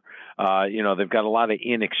receiver. They've got a lot of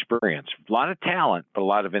inexperience, a lot of talent, but a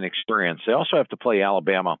lot of inexperience. They also have to play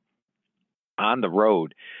Alabama on the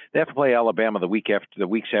road. They have to play Alabama the weeks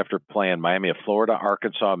after playing Miami of Florida,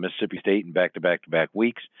 Arkansas, Mississippi State in back-to-back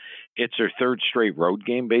weeks. It's their third straight road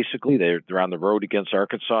game, basically. They're on the road against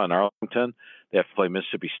Arkansas and Arlington. They have to play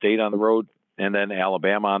Mississippi State on the road, and then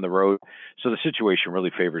Alabama on the road. So the situation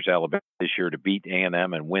really favors Alabama this year to beat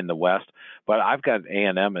A&M and win the West. But I've got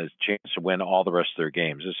A&M as a chance to win all the rest of their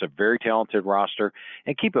games. It's a very talented roster.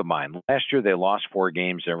 And keep in mind, last year they lost 4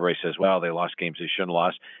 games. Everybody says, well, they lost games they shouldn't have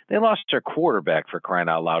lost. They lost their quarterback, for crying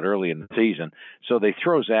out loud, early in the season. So they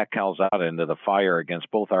throw Zach Calzada into the fire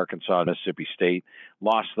against both Arkansas and Mississippi State,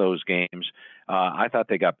 lost those games. I thought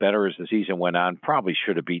they got better as the season went on. Probably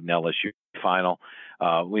should have beaten LSU final. They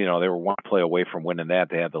were one play away from winning that.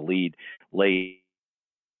 They had the lead late.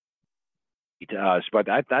 But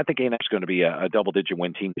I think A&M is going to be a double-digit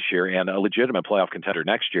win team this year and a legitimate playoff contender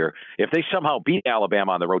next year. If they somehow beat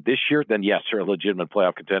Alabama on the road this year, then yes, they're a legitimate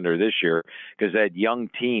playoff contender this year because that young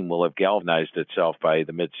team will have galvanized itself by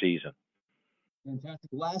the midseason. Fantastic.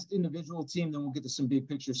 Last individual team, then we'll get to some big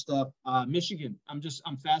picture stuff. Michigan,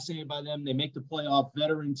 I'm fascinated by them. They make the playoff,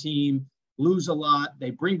 veteran team, lose a lot. They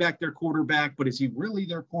bring back their quarterback, but is he really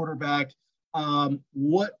their quarterback? I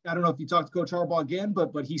don't know if you talked to Coach Harbaugh again,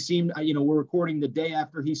 but he seemed, we're recording the day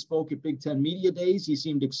after he spoke at Big Ten Media Days. He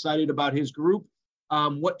seemed excited about his group.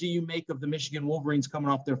 What do you make of the Michigan Wolverines coming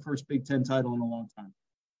off their first Big Ten title in a long time?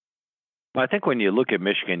 I think when you look at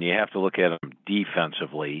Michigan, you have to look at them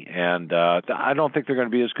defensively, and I don't think they're going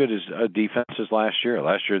to be as good as a defense as last year.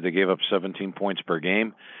 Last year, they gave up 17 points per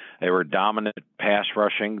game. They were dominant pass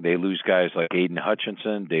rushing. They lose guys like Aiden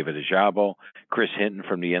Hutchinson, David Ajabo, Chris Hinton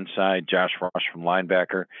from the inside, Josh Ross from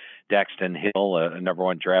linebacker, Daxton Hill, a number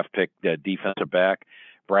 1 draft pick defensive back,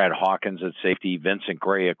 Brad Hawkins at safety, Vincent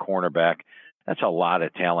Gray at cornerback. That's a lot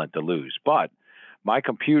of talent to lose. But my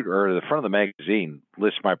computer or the front of the magazine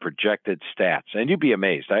lists my projected stats, and you'd be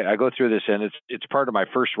amazed. I go through this, and it's part of my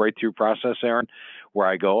first write-through process, Aaron, where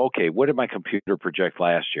I go, okay, what did my computer project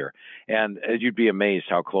last year? And you'd be amazed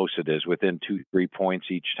how close it is, within 2-3 points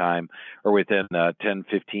each time, or within 10,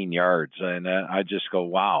 15 yards. And I just go,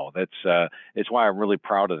 wow, it's why I'm really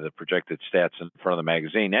proud of the projected stats in front of the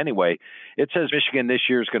magazine. Anyway, it says Michigan this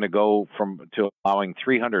year is going to go to allowing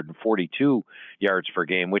 342 yards per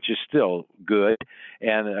game, which is still good,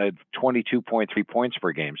 and 22.3 points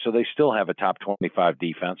per game. So they still have a top 25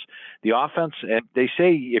 defense. The offense, and they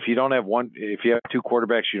say if you have two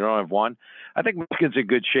quarterbacks, you don't have one. I think Michigan's in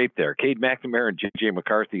good shape there. Cade McNamara and J.J.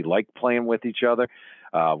 McCarthy like playing with each other.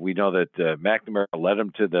 We know that McNamara led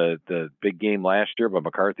them to the big game last year, but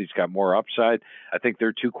McCarthy's got more upside. I think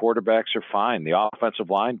their two quarterbacks are fine. The offensive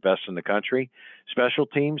line, best in the country. Special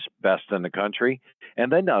teams, best in the country. And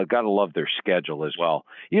then got to love their schedule as well.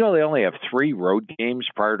 They only have 3 road games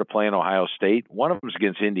prior to playing Ohio State. One of them's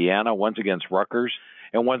against Indiana, one's against Rutgers,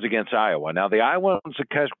 and one's against Iowa. Now, the Iowa one's a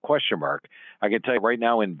question mark. I can tell you right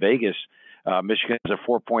now in Vegas, Michigan is a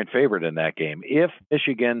 4-point favorite in that game. If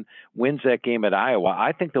Michigan wins that game at Iowa,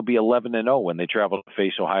 I think they'll be 11-0 when they travel to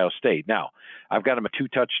face Ohio State. Now, I've got them a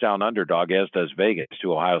 2-touchdown underdog, as does Vegas,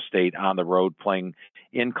 to Ohio State on the road playing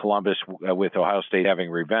in Columbus with Ohio State having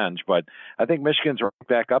revenge. But I think Michigan's right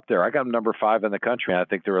back up there. I got them number 5 in the country, and I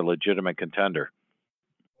think they're a legitimate contender.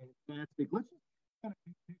 Can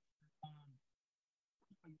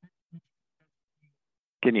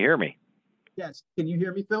you hear me? Yes. Can you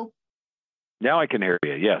hear me, Phil? Now I can hear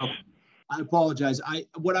you. Yes. Okay. I apologize.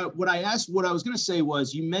 What I was going to say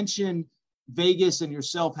was, you mentioned Vegas and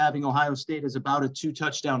yourself having Ohio State as about a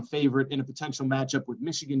 2-touchdown favorite in a potential matchup with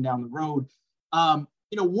Michigan down the road.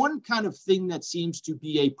 One kind of thing that seems to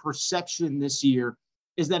be a perception this year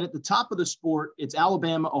is that at the top of the sport, it's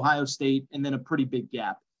Alabama, Ohio State, and then a pretty big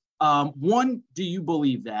gap. One, do you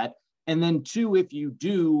believe that? And then 2, if you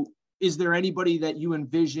do, is there anybody that you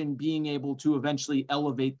envision being able to eventually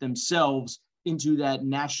elevate themselves into that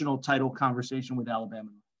national title conversation with Alabama?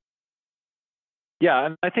 Yeah,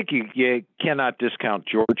 and I think you cannot discount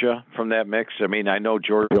Georgia from that mix. I mean, I know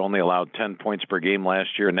Georgia only allowed 10 points per game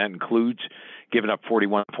last year, and that includes giving up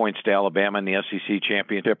 41 points to Alabama in the SEC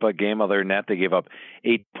championship game. Other than that, they gave up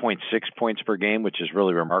 8.6 points per game, which is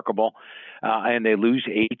really remarkable. And they lose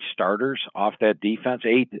 8 starters off that defense,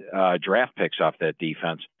 8 draft picks off that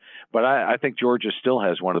defense. But I think Georgia still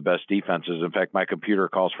has one of the best defenses. In fact, my computer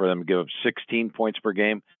calls for them to give up 16 points per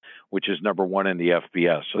game, which is number 1 in the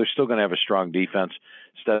FBS. So they're still going to have a strong defense.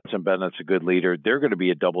 Stetson Bennett's a good leader. They're going to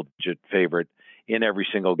be a double-digit favorite in every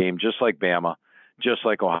single game, just like Bama, just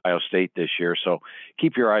like Ohio State this year. So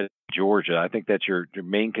keep your eyes on Georgia. I think that's your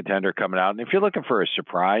main contender coming out. And if you're looking for a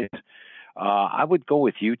surprise, I would go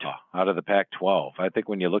with Utah out of the Pac-12. I think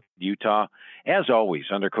when you look at Utah, as always,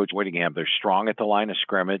 under Coach Whittingham, they're strong at the line of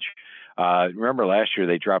scrimmage. Remember last year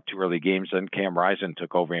they dropped 2 early games, then Cam Rising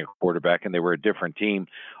took over at quarterback, and they were a different team.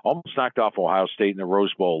 Almost knocked off Ohio State in the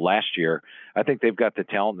Rose Bowl last year. I think they've got the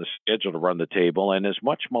talent and the schedule to run the table, and as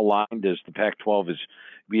much maligned as the Pac-12 is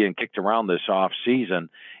being kicked around this off season,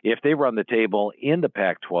 if they run the table in the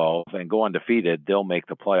Pac-12 and go undefeated, they'll make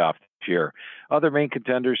the playoff this year. Other main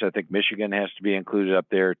contenders, I think Michigan has to be included up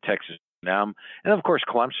there, Texas A&M, and of course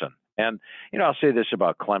Clemson. And, I'll say this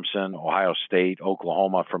about Clemson, Ohio State,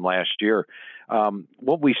 Oklahoma from last year.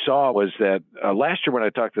 What we saw was that last year when I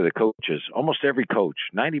talked to the coaches, almost every coach,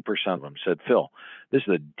 90% of them said, Phil, this is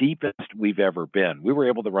the deepest we've ever been. We were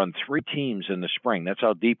able to run 3 teams in the spring. That's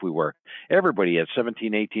how deep we were. Everybody had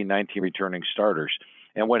 17, 18, 19 returning starters.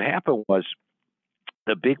 And what happened was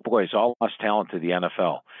the big boys all lost talent to the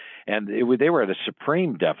NFL. And they were at a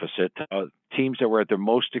supreme deficit to teams that were at their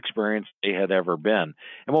most experienced they had ever been.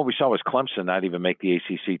 And what we saw was Clemson not even make the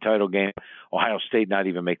ACC title game, Ohio State not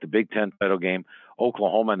even make the Big Ten title game,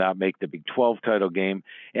 Oklahoma not make the Big 12 title game,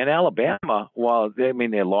 and Alabama,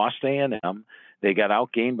 they lost A&M, they got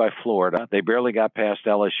outgained by Florida, they barely got past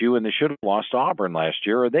LSU, and they should have lost Auburn last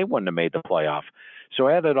year, or they wouldn't have made the playoff. So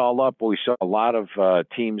add it all up, we saw a lot of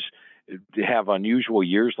teams have unusual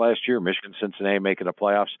years last year, Michigan, Cincinnati making the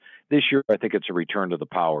playoffs. This year, I think it's a return to the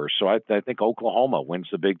power. So I think Oklahoma wins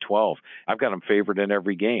the Big 12. I've got them favored in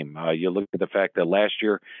every game. You look at the fact that last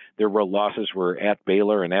year their real losses were at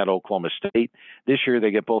Baylor and at Oklahoma State. This year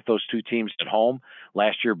they get both those 2 teams at home.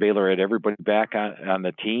 Last year Baylor had everybody back on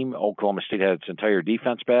the team. Oklahoma State had its entire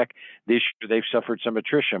defense back. This year they've suffered some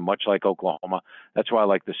attrition, much like Oklahoma. That's why I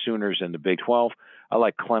like the Sooners in the Big 12. I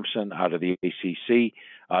like Clemson out of the ACC.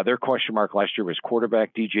 Their question mark last year was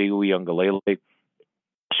quarterback DJ Uiagalelei.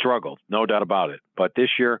 struggled, no doubt about it. But this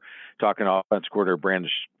year, talking to offense coordinator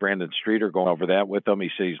Brandon Streeter, going over that with him, he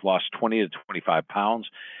said he's lost 20 to 25 pounds.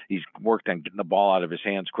 He's worked on getting the ball out of his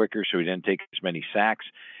hands quicker, so he didn't take as many sacks.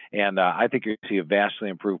 And I think you're going to see a vastly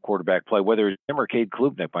improved quarterback play, whether it's him or Cade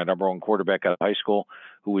Klubnik, my number one quarterback out of high school,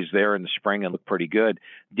 who was there in the spring and looked pretty good.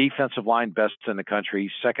 Defensive line, best in the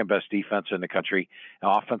country, second best defense in the country.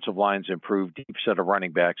 Offensive line's improved, deep set of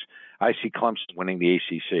running backs. I see Clemson winning the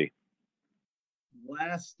ACC.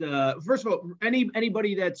 First of all,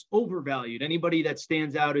 anybody that's overvalued, anybody that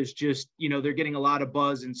stands out as just, they're getting a lot of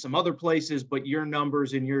buzz in some other places, but your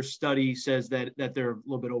numbers in your study says that they're a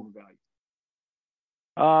little bit overvalued.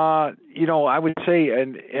 I would say,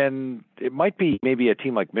 and it might be maybe a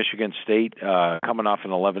team like Michigan State, coming off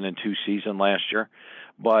an 11-2 season last year,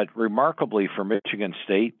 but remarkably for Michigan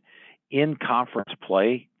State, in conference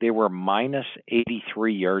play, they were minus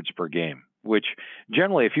 83 yards per game, which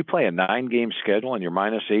generally, if you play a 9-game schedule and you're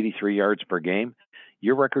minus 83 yards per game,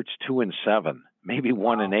 your record's 2-7. Maybe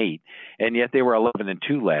 1-8, and yet they were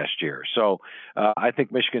 11-2 last year. So I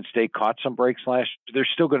think Michigan State caught some breaks last year. They're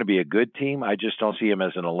still going to be a good team. I just don't see them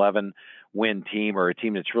as an 11-win team or a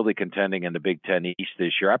team that's really contending in the Big Ten East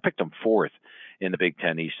this year. I picked them 4th in the Big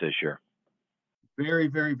Ten East this year. Very,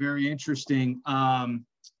 very, very interesting.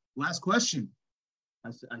 Last question. I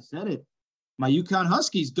said it. My UConn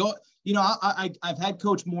Huskies go. I've had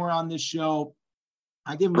Coach Moore on this show.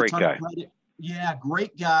 I give him a ton of credit. Yeah,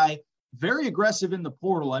 great guy. Very aggressive in the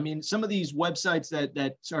portal. I mean, some of these websites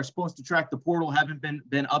that are supposed to track the portal haven't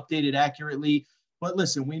been updated accurately. But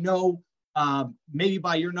listen, we know maybe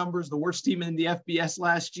by your numbers, the worst team in the FBS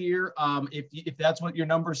last year. If that's what your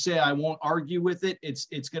numbers say, I won't argue with it.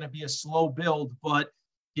 It's going to be a slow build. But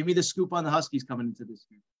give me the scoop on the Huskies coming into this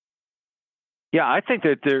year. Yeah, I think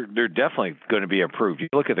that they're definitely going to be improved. You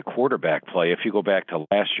look at the quarterback play. If you go back to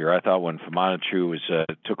last year, I thought when Famanichu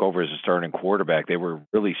took over as a starting quarterback, they were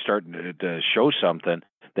really starting to show something.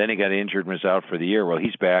 Then he got injured and was out for the year. Well,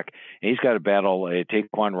 he's back, and he's got to battle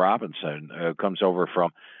Taquan Robinson, comes over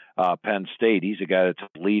from Penn State. He's a guy that's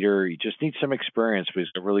a leader. He just needs some experience, but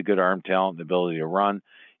he's got really good arm talent and the ability to run.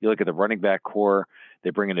 You look at the running back core.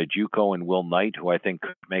 They bring in a JUCO and Will Knight, who I think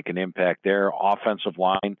could make an impact there. Offensive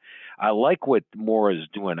line. I like what Moore is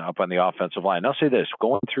doing up on the offensive line. I'll say this,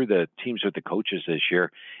 going through the teams with the coaches this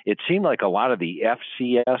year, it seemed like a lot of the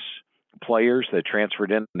FCS players that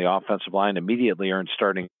transferred in the offensive line immediately earned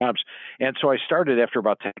starting jobs. And so I started after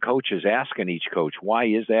about 10 coaches asking each coach, why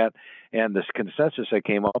is that? And the consensus I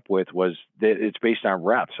came up with was that it's based on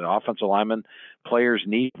reps. And offensive linemen, players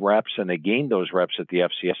need reps, and they gain those reps at the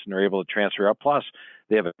FCS, and they're able to transfer up. Plus,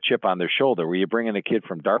 they have a chip on their shoulder. Where you bring in a kid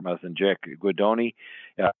from Dartmouth and Jack Guidoni,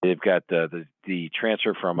 they've got the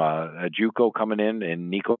transfer from a JUCO coming in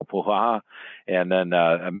Nico Puhaha, and then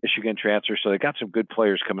a Michigan transfer. So they got some good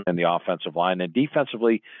players coming in the offensive line. And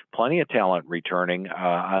defensively, plenty of talent returning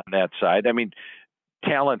on that side. I mean,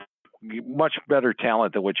 talent, much better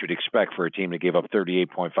talent than what you'd expect for a team that gave up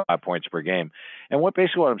 38.5 points per game. And what I'm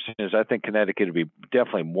saying is I think Connecticut would be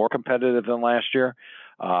definitely more competitive than last year.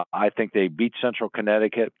 I think they beat Central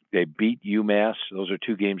Connecticut. They beat UMass. Those are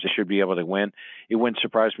 2 games they should be able to win. It wouldn't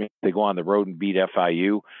surprise me if they go on the road and beat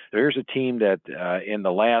FIU. There's a team that in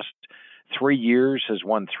the last 3 years has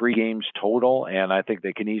won 3 games total, and I think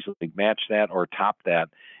they can easily match that or top that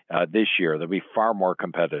this year. They'll be far more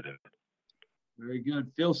competitive. Very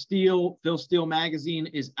good. Phil Steele magazine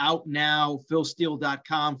is out now,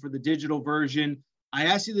 philsteele.com for the digital version. I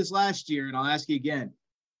asked you this last year, and I'll ask you again.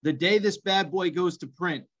 The day this bad boy goes to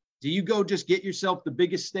print, do you go just get yourself the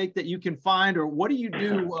biggest steak that you can find, or what do you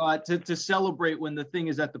do to celebrate when the thing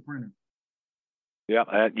is at the printer?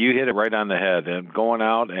 Yeah, you hit it right on the head. And going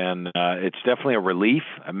out, and it's definitely a relief,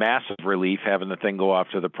 a massive relief, having the thing go off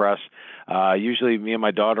to the press. Usually me and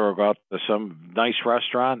my daughter will go out to some nice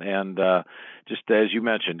restaurant and just as you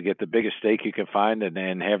mentioned, to get the biggest steak you can find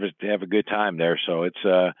and have a good time there. So it's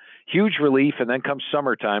a huge relief. And then comes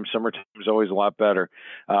summertime. Summertime is always a lot better.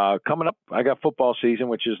 Coming up, I got football season,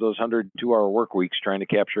 which is those 102-hour work weeks, trying to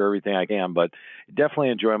capture everything I can. But definitely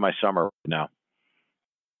enjoy my summer now.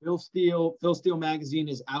 Phil Steele magazine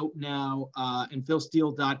is out now, and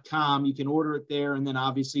philsteele.com. You can order it there. And then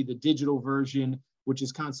obviously the digital version, which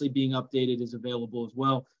is constantly being updated, is available as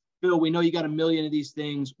well. Phil, we know you got a million of these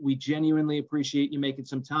things. We genuinely appreciate you making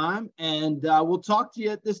some time, and we'll talk to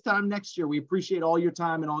you at this time next year. We appreciate all your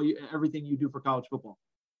time and everything you do for college football.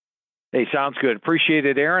 Hey, sounds good. Appreciate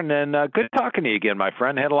it, Aaron, and good talking to you again, my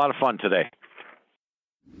friend. Had a lot of fun today.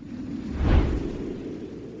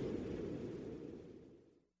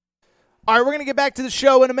 All right, we're going to get back to the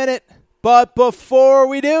show in a minute, but before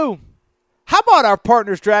we do, How about our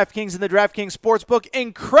partners, DraftKings and the DraftKings Sportsbook?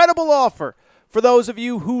 Incredible offer for those of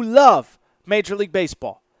you who love Major League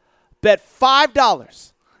Baseball. Bet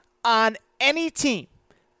 $5 on any team,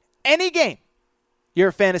 any game. You're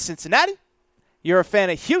a fan of Cincinnati, you're a fan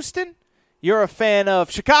of Houston, you're a fan of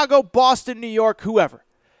Chicago, Boston, New York, whoever.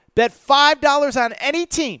 Bet $5 on any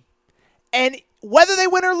team, and whether they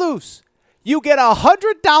win or lose, you get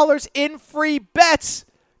 $100 in free bets,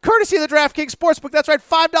 courtesy of the DraftKings Sportsbook. That's right,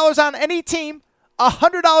 $5 on any team,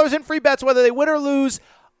 $100 in free bets, whether they win or lose.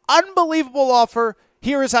 Unbelievable offer.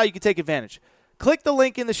 Here is how you can take advantage. Click the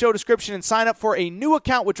link in the show description and sign up for a new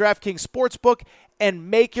account with DraftKings Sportsbook and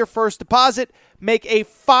make your first deposit. Make a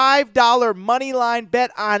 $5 money line bet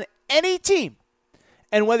on any team.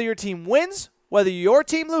 And whether your team wins, whether your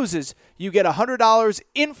team loses, you get $100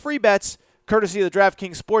 in free bets, courtesy of the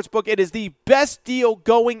DraftKings Sportsbook. It is the best deal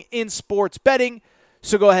going in sports betting,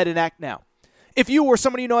 so go ahead and act now. If you or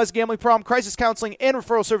somebody you know has a gambling problem, crisis counseling and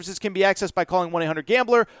referral services can be accessed by calling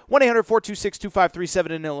 1-800-GAMBLER,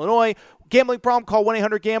 1-800-426-2537 in Illinois. Gambling problem, call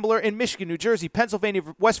 1-800-GAMBLER in Michigan, New Jersey, Pennsylvania,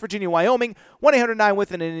 West Virginia, Wyoming,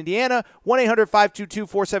 1-800-9-WITH-IT in Indiana,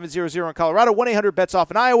 1-800-522-4700 in Colorado,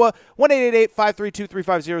 1-800-BETS-OFF in Iowa,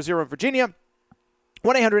 1-888-532-3500 in Virginia,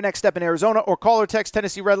 1-800-NEXT-STEP in Arizona, or call or text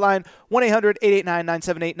Tennessee Redline,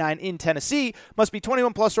 1-800-889-9789 in Tennessee. Must be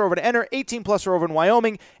 21 plus or over to enter, 18 plus or over in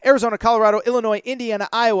Wyoming, Arizona, Colorado, Illinois, Indiana,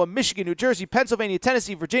 Iowa, Michigan, New Jersey, Pennsylvania,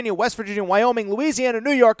 Tennessee, Virginia, West Virginia, Wyoming, Louisiana, New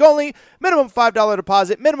York only. Minimum $5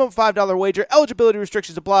 deposit, minimum $5 wager. Eligibility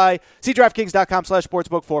restrictions apply. See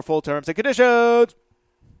DraftKings.com/sportsbook for full terms and conditions.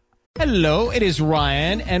 Hello, it is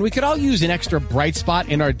Ryan, and we could all use an extra bright spot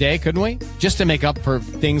in our day, couldn't we? Just to make up for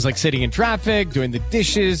things like sitting in traffic, doing the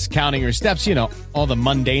dishes, counting your steps, you know, all the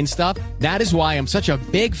mundane stuff. That is why I'm such a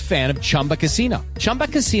big fan of Chumba Casino. Chumba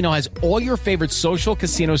Casino has all your favorite social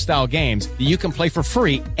casino-style games that you can play for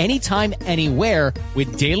free anytime, anywhere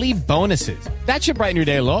with daily bonuses. That should brighten your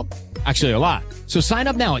day a little. Actually, a lot. So sign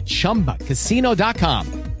up now at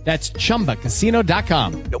ChumbaCasino.com. That's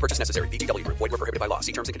ChumbaCasino.com. No purchase necessary. VGW Group. Void where prohibited by law.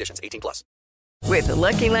 See terms and conditions. 18 plus. With the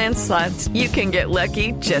Lucky Land Slots, you can get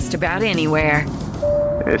lucky just about anywhere.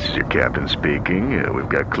 This is your captain speaking. We've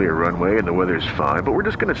got clear runway and the weather's fine, but we're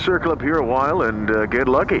just going to circle up here a while and get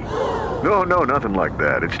lucky. No, nothing like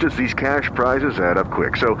that. It's just these cash prizes add up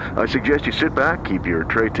quick. So I suggest you sit back, keep your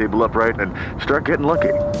tray table upright, and start getting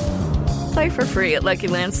lucky. Play for free at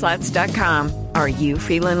LuckyLandSlots.com. Are you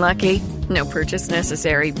feeling lucky? No purchase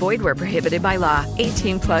necessary. Void where prohibited by law.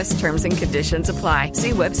 18 plus terms and conditions apply.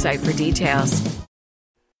 See website for details.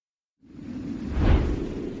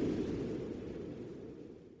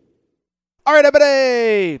 All right,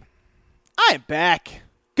 everybody. I am back.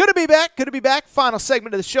 Good to be back. Final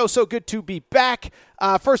segment of the show. So good to be back.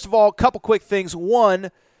 First of all, a couple quick things.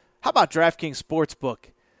 One, how about DraftKings Sportsbook?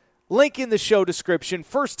 Link in the show description.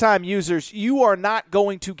 First-time users, you are not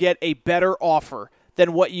going to get a better offer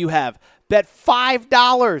than what you have. Bet $5.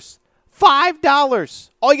 $5.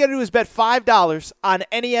 All you got to do is bet $5 on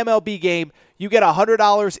any MLB game. You get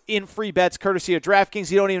 $100 in free bets courtesy of DraftKings.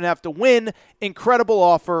 You don't even have to win. Incredible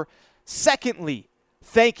offer. Secondly,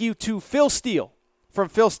 thank you to Phil Steele from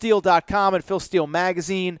PhilSteele.com and Phil Steele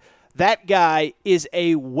Magazine. That guy is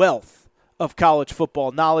a wealth of college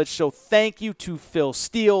football knowledge. So thank you to Phil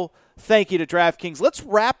Steele. Thank you to DraftKings. Let's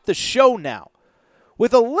wrap the show now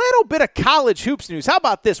with a little bit of college hoops news. How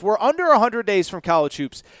about this? We're under 100 days from college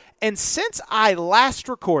hoops. And since I last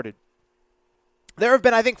recorded, there have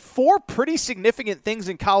been, I think, 4 pretty significant things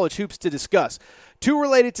in college hoops to discuss. 2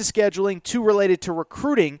 related to scheduling, 2 related to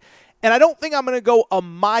recruiting. And I don't think I'm going to go a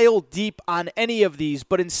mile deep on any of these,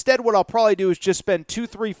 but instead what I'll probably do is just spend 2,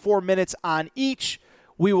 3, 4 minutes on each.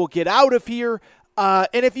 We will get out of here. And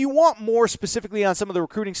if you want more specifically on some of the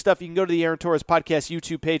recruiting stuff, you can go to the Aaron Torres Podcast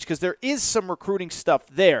YouTube page because there is some recruiting stuff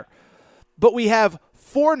there. But we have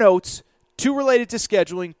 4 notes, 2 related to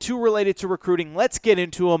scheduling, 2 related to recruiting. Let's get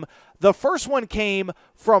into them. The first one came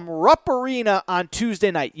from Rupp Arena on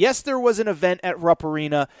Tuesday night. Yes, there was an event at Rupp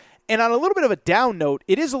Arena. And on a little bit of a down note,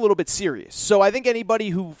 it is a little bit serious. So I think anybody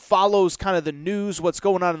who follows kind of the news, what's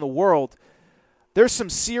going on in the world, there's some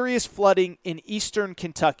serious flooding in eastern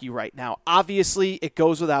Kentucky right now. Obviously, it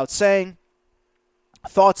goes without saying.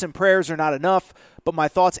 Thoughts and prayers are not enough, but my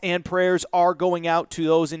thoughts and prayers are going out to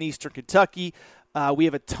those in eastern Kentucky. We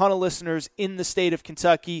have a ton of listeners in the state of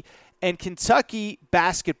Kentucky, and Kentucky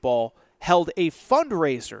basketball held a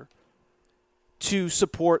fundraiser to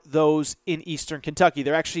support those in eastern Kentucky.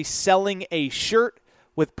 They're actually selling a shirt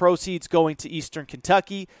with proceeds going to eastern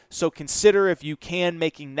Kentucky, so consider, if you can,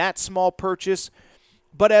 making that small purchase.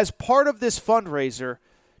 But as part of this fundraiser,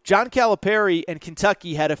 John Calipari and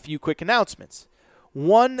Kentucky had a few quick announcements.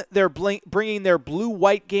 One, they're bringing their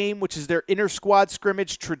blue-white game, which is their inter-squad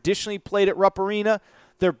scrimmage traditionally played at Rupp Arena.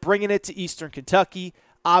 They're bringing it to Eastern Kentucky,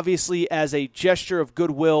 obviously as a gesture of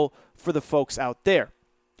goodwill for the folks out there.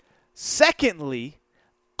 Secondly,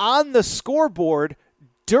 on the scoreboard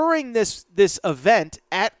during this event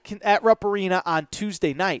at Rupp Arena on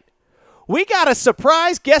Tuesday night, we got a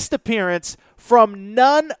surprise guest appearance from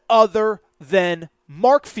none other than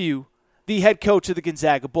Mark Few, the head coach of the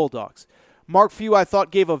Gonzaga Bulldogs. Mark Few, I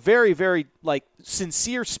thought, gave a very, very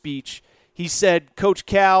sincere speech. He said, Coach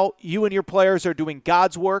Cal, you and your players are doing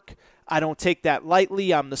God's work. I don't take that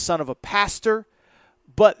lightly. I'm the son of a pastor.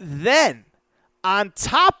 But then, on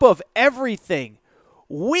top of everything,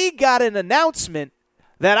 we got an announcement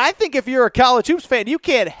that I think if you're a college hoops fan, you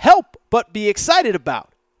can't help but be excited about.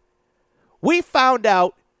 We found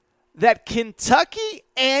out that Kentucky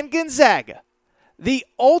and Gonzaga, the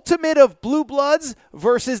ultimate of blue bloods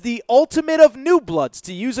versus the ultimate of new bloods,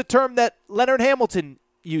 to use a term that Leonard Hamilton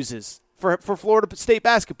uses for Florida State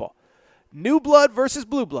basketball. New blood versus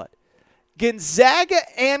blue blood. Gonzaga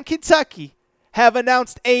and Kentucky have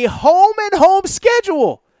announced a home-and-home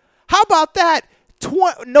schedule. How about that?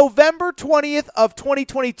 November 20th of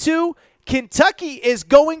 2022, Kentucky is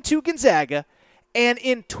going to Gonzaga, and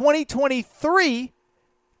in 2023,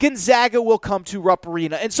 Gonzaga will come to Rupp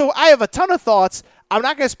Arena. And so I have a ton of thoughts. I'm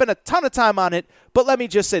not going to spend a ton of time on it, but let me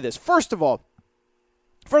just say this. First of all,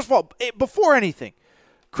 before anything,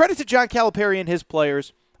 credit to John Calipari and his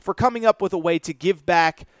players for coming up with a way to give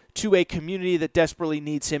back to a community that desperately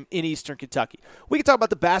needs him in Eastern Kentucky. We can talk about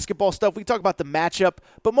the basketball stuff. We can talk about the matchup.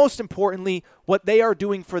 But most importantly, what they are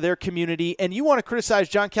doing for their community. And you want to criticize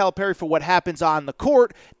John Calipari for what happens on the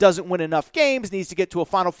court, doesn't win enough games, needs to get to a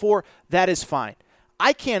Final Four. That is fine.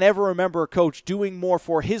 I can't ever remember a coach doing more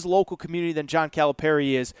for his local community than John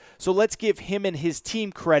Calipari is. So let's give him and his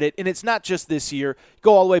team credit. And it's not just this year.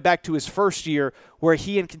 Go all the way back to his first year where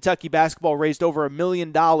he and Kentucky basketball raised over $1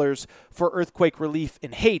 million for earthquake relief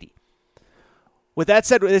in Haiti. With that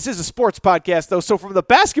said, this is a sports podcast, though. So from the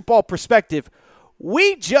basketball perspective,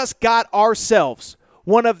 we just got ourselves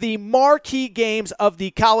one of the marquee games of the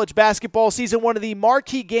college basketball season, one of the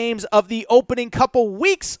marquee games of the opening couple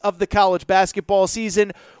weeks of the college basketball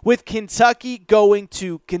season, with Kentucky going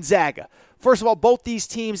to Gonzaga. First of all, both these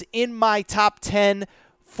teams in my top 10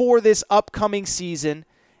 for this upcoming season,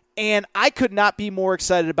 and I could not be more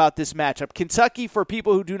excited about this matchup. Kentucky, for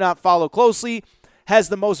people who do not follow closely, has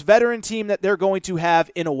the most veteran team that they're going to have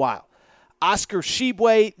in a while. Oscar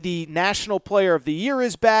Tshiebwe, the National Player of the Year,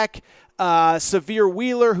 is back. Sahvir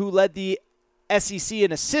Wheeler, who led the SEC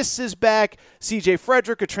in assists, is back. C.J.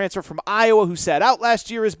 Frederick, a transfer from Iowa who sat out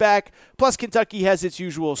last year, is back. Plus, Kentucky has its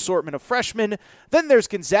usual assortment of freshmen. Then there's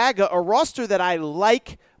Gonzaga, a roster that I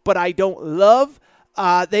like but I don't love.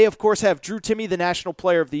 They, of course, have Drew Timme, the National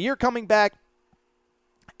Player of the Year, coming back,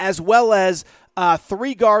 as well as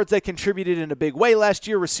three guards that contributed in a big way last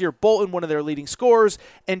year, Rasir Bolton, one of their leading scorers,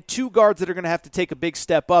 and two guards that are going to have to take a big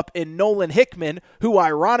step up in Nolan Hickman, who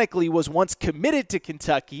ironically was once committed to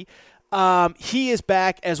Kentucky. He is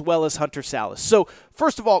back, as well as Hunter Salas. So,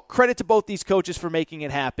 first of all, credit to both these coaches for making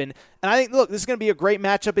it happen. And I think, look, this is going to be a great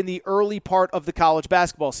matchup in the early part of the college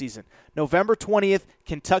basketball season. November 20th,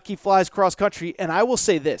 Kentucky flies cross-country, and I will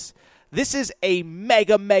say this. This is a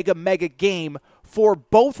mega, mega, mega game for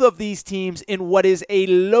both of these teams in what is a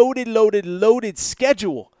loaded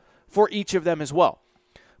schedule for each of them as well.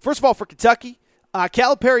 First of all, for Kentucky,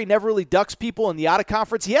 Calipari never really ducks people in the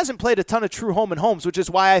out-of-conference. He hasn't played a ton of true home-and-homes, which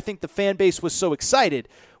is why I think the fan base was so excited,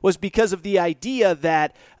 was because of the idea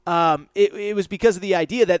that it was because of the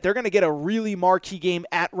idea that they're going to get a really marquee game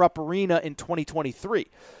at Rupp Arena in 2023.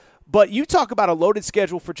 But you talk about a loaded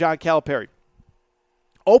schedule for John Calipari.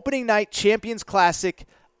 Opening night Champions Classic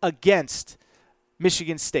against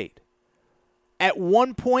Michigan State. At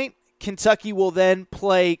one point, Kentucky will then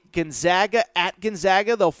play Gonzaga at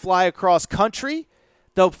Gonzaga. They'll fly across country.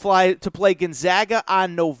 They'll fly to play Gonzaga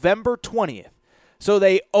on November 20th. So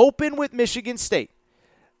they open with Michigan State.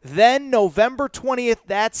 Then November 20th,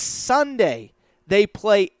 that's Sunday, they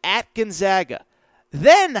play at Gonzaga.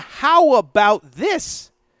 Then how about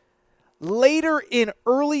this? Later in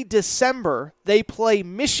early December, they play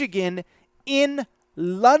Michigan in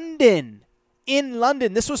London.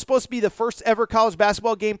 This was supposed to be the first ever college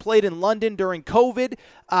basketball game played in London during COVID.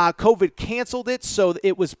 COVID canceled it, so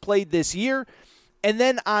it was played this year. And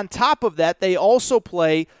then on top of that, they also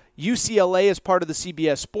play UCLA as part of the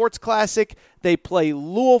CBS Sports Classic. They play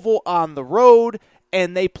Louisville on the road.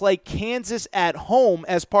 and they play Kansas at home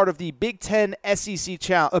as part of the Big 12 SEC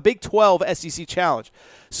Challenge.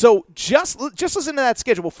 So just listen to that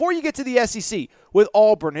schedule. Before you get to the SEC with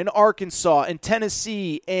Auburn and Arkansas and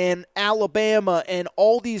Tennessee and Alabama and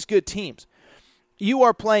all these good teams, you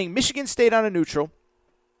are playing Michigan State on a neutral,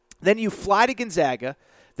 then you fly to Gonzaga,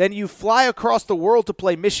 then you fly across the world to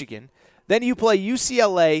play Michigan, then you play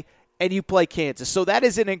UCLA, and you play Kansas. So that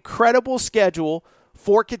is an incredible schedule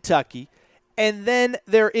for Kentucky. And then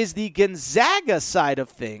there is the Gonzaga side of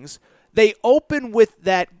things. They open with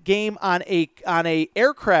that game on a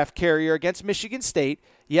aircraft carrier against Michigan State.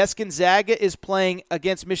 Yes, Gonzaga is playing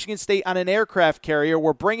against Michigan State on an aircraft carrier.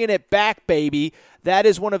 We're bringing it back, baby. That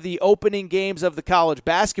is one of the opening games of the college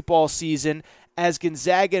basketball season as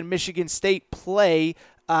Gonzaga and Michigan State play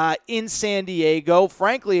in San Diego.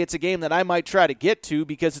 Frankly, it's a game that I might try to get to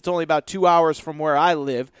because it's only about 2 hours from where I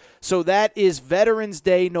live. So that is Veterans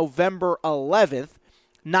Day, November 11th.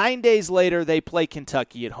 9 days later, they play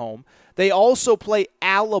Kentucky at home. They also play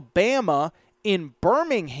Alabama in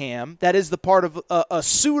Birmingham. That is the part of a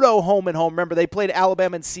pseudo home and home. Remember, they played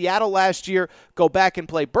Alabama in Seattle last year. Go back and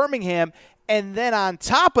play Birmingham. And then on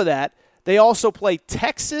top of that, they also play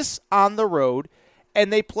Texas on the road,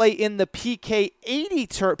 and they play in the PK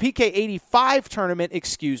 85 tournament,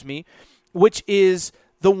 which is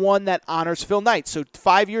the one that honors Phil Knight. So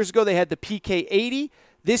 5 years ago, they had the PK 80.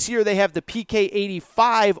 This year, they have the PK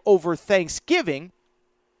 85 over Thanksgiving,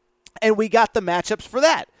 and we got the matchups for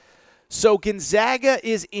that. So Gonzaga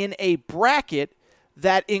is in a bracket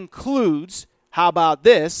that includes, how about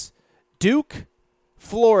this, Duke,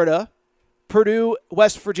 Florida, Purdue,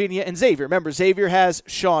 West Virginia, and Xavier. Remember, Xavier has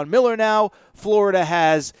Sean Miller now. Florida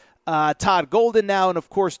has Todd Golden now. And, of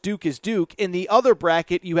course, Duke is Duke. In the other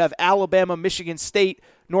bracket, you have Alabama, Michigan State,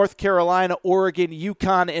 North Carolina, Oregon,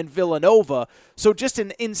 UConn, and Villanova. So just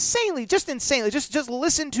insanely, just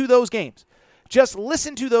listen to those games. Just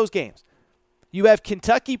listen to those games. You have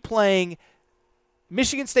Kentucky playing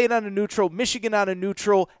Michigan State on a neutral, Michigan on a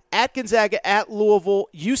neutral, at Gonzaga, at Louisville,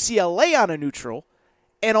 UCLA on a neutral,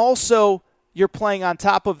 and also you're playing on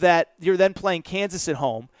top of that, you're then playing Kansas at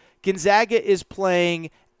home. Gonzaga is playing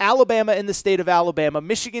Alabama in the state of Alabama,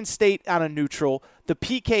 Michigan State on a neutral, the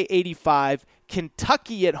PK 85,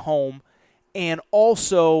 Kentucky at home, and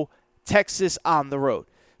also Texas on the road.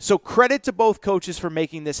 So credit to both coaches for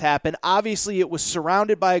making this happen. Obviously, it was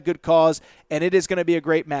surrounded by a good cause, and it is going to be a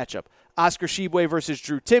great matchup. Oscar Tshiebwe versus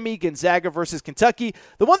Drew Timme, Gonzaga versus Kentucky.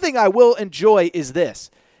 The one thing I will enjoy is this,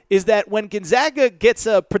 is that when Gonzaga gets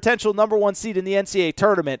a potential number one seed in the NCAA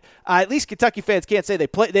tournament, at least Kentucky fans can't say they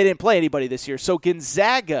didn't play anybody this year. So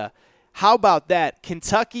Gonzaga, how about that?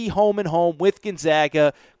 Kentucky home and home with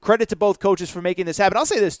Gonzaga. Credit to both coaches for making this happen. I'll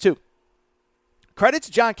say this too. Credit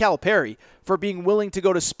to John Calipari for being willing to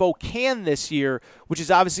go to Spokane this year, which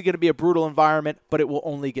is obviously going to be a brutal environment, but it will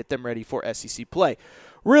only get them ready for SEC play.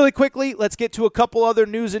 Really quickly, let's get to a couple other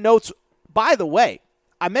news and notes. By the way,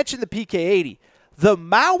 I mentioned the PK 80. The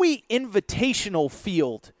Maui Invitational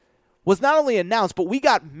field was not only announced, but we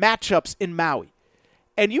got matchups in Maui.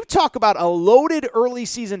 And you talk about a loaded early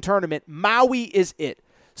season tournament, Maui is it.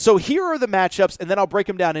 So here are the matchups, and then I'll break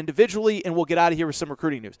them down individually, and we'll get out of here with some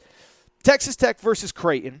recruiting news. Texas Tech versus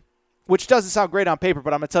Creighton, which doesn't sound great on paper,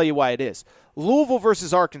 but I'm going to tell you why it is. Louisville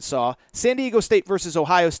versus Arkansas, San Diego State versus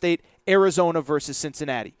Ohio State, Arizona versus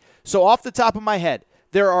Cincinnati. So off the top of my head,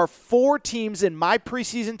 there are 4 teams in my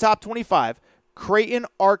preseason top 25, Creighton,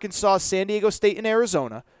 Arkansas, San Diego State, and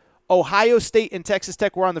Arizona. Ohio State and Texas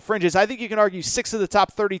Tech were on the fringes. I think you can argue 6 of the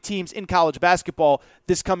top 30 teams in college basketball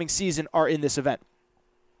this coming season are in this event.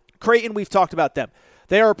 Creighton, we've talked about them.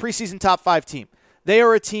 They are a preseason top 5 team. They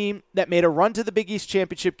are a team that made a run to the Big East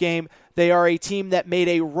championship game. They are a team that made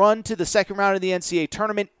a run to the second round of the NCAA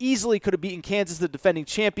tournament. Easily could have beaten Kansas, the defending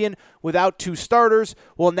champion, without 2 starters.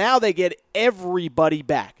 Well, now they get everybody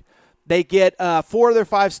back. They get 4 of their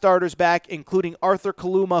 5 starters back, including Arthur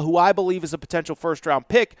Kaluma, who I believe is a potential first-round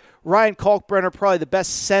pick. Ryan Kalkbrenner, probably the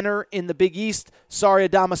best center in the Big East. Sorry,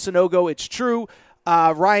 Adama Sanogo, it's true.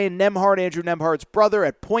 Ryan Nembhard, Andrew Nembhard's brother,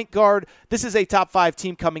 at point guard. This is a top 5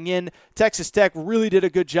 team coming in. Texas Tech really did a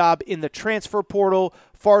good job in the transfer portal.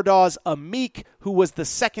 Fardaz Amik, who was the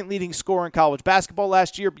second leading scorer in college basketball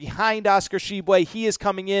last year behind Oscar Tshiebwe, he is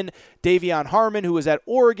coming in. Davion Harmon, who was at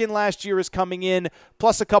Oregon last year, is coming in,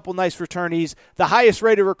 plus a couple nice returnees. The highest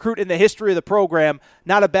rated recruit in the history of the program.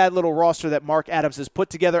 Not a bad little roster that Mark Adams has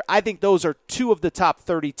put together. I think those are 2 of the top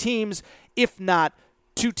 30 teams, if not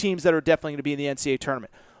 2 teams that are definitely going to be in the NCAA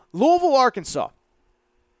tournament. Louisville, Arkansas.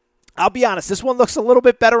 I'll be honest, this one looks a little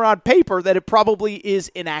bit better on paper than it probably is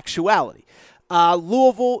in actuality.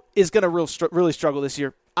 Louisville is going to really struggle this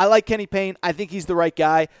year. I like Kenny Payne. I think he's the right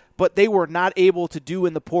guy, but they were not able to do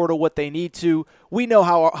in the portal what they need to. We know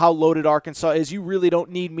how loaded Arkansas is. You really don't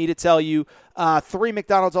need me to tell you. 3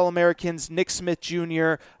 McDonald's All-Americans, Nick Smith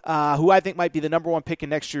Jr., who I think might be the number 1 pick in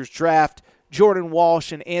next year's draft, Jordan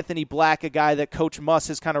Walsh and Anthony Black, a guy that Coach Muss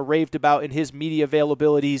has kind of raved about in his media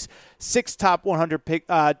availabilities. 6 top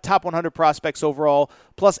 100 prospects overall,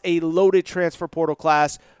 plus a loaded transfer portal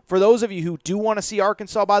class. For those of you who do want to see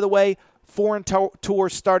Arkansas, by the way, foreign tour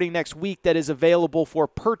starting next week that is available for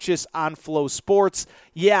purchase on Flow Sports.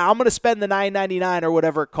 Yeah, I'm going to spend the $9.99 or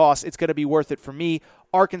whatever it costs. It's going to be worth it for me.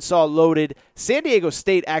 Arkansas loaded. San Diego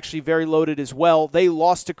State actually very loaded as well. They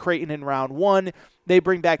lost to Creighton in round 1. They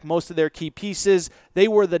bring back most of their key pieces. They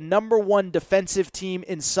were the number 1 defensive team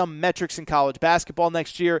in some metrics in college basketball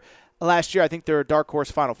last year. I think they're a dark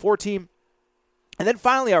horse Final Four team. And then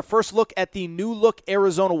finally, our first look at the new look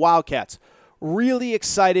Arizona Wildcats. Really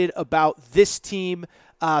excited about this team.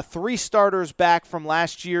 3 starters back from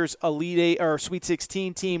last year's Elite 8 or Sweet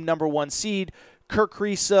 16 team, number 1 seed. Kirk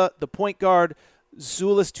Risa, the point guard.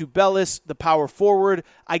 Zulis Tubelis, the power forward.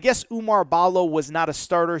 I guess Umar Ballo was not a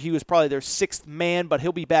starter. He was probably their 6th man, but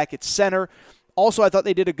he'll be back at center. Also, I thought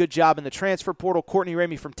they did a good job in the transfer portal. Courtney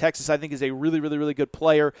Ramey from Texas, I think, is a really, really, really good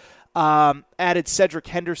player. Added Cedric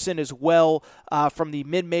Henderson as well from the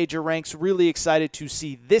mid-major ranks. Really excited to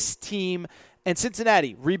see this team. And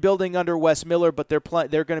Cincinnati, rebuilding under Wes Miller, but they're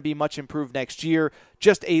going to be much improved next year.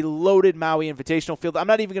 Just a loaded Maui Invitational field. I'm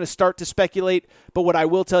not even going to start to speculate, but what I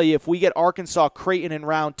will tell you, if we get Arkansas Creighton in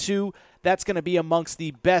round 2, that's going to be amongst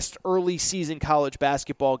the best early season college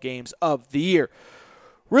basketball games of the year.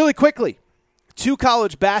 Really quickly, 2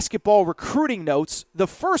 college basketball recruiting notes. The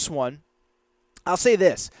first one, I'll say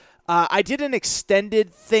this. I did an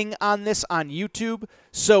extended thing on this on YouTube,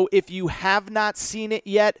 so if you have not seen it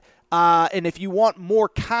yet, and if you want more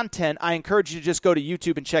content, I encourage you to just go to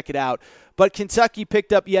YouTube and check it out. But Kentucky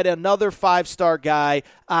picked up yet another 5-star guy,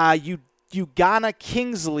 Ugonna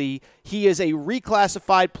Kingsley. He is a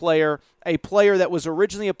reclassified player, a player that was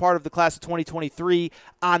originally a part of the class of 2023.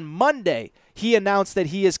 On Monday, he announced that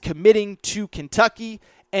he is committing to Kentucky,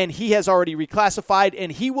 and he has already reclassified,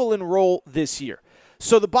 and he will enroll this year.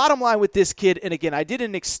 So the bottom line with this kid, and again, I did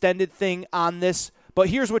an extended thing on this, but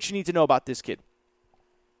here's what you need to know about this kid.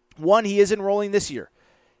 1, he is enrolling this year.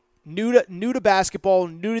 New to basketball,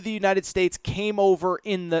 new to the United States, came over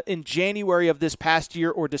in January of this past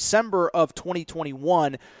year or December of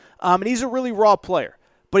 2021, and he's a really raw player.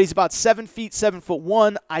 But he's about 7 feet,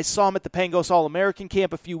 7'1". I saw him at the Pangos All-American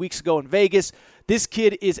Camp a few weeks ago in Vegas. This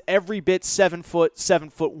kid is every bit 7 foot,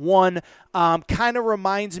 7'1". Kind of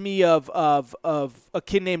reminds me of a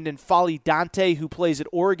kid named N'Faly Dante who plays at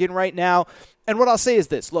Oregon right now. And what I'll say is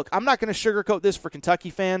this. Look, I'm not going to sugarcoat this for Kentucky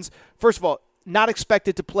fans. First of all, not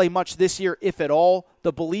expected to play much this year, if at all.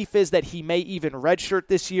 The belief is that he may even redshirt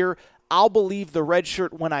this year. I'll believe the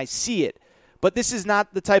redshirt when I see it. But this is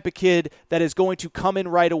not the type of kid that is going to come in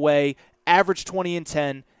right away, average 20 and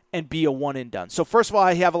 10, and be a one-and-done. So first of all,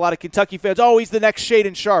 I have a lot of Kentucky fans, he's the next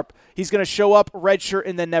Shaedon Sharpe. He's going to show up, redshirt,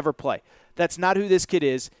 and then never play. That's not who this kid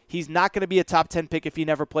is. He's not going to be a top 10 pick if he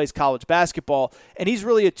never plays college basketball. And he's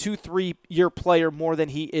really a 2-3 year player more than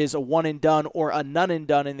he is a one-and-done or a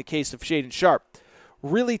none-and-done in the case of Shaedon Sharpe.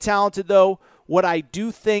 Really talented, though. What I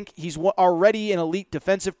do think, he's already an elite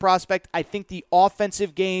defensive prospect. I think the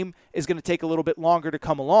offensive game is going to take a little bit longer to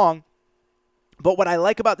come along. But what I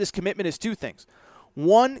like about this commitment is 2 things.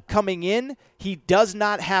 1, coming in, he does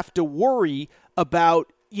not have to worry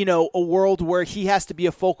about, a world where he has to be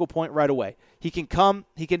a focal point right away. He can come,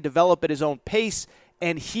 he can develop at his own pace,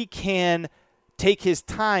 and he can take his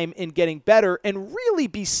time in getting better and really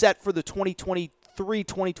be set for the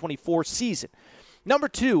 2023-2024 season. Number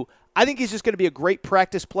 2, I think he's just going to be a great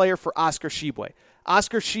practice player for Oscar Tshiebwe.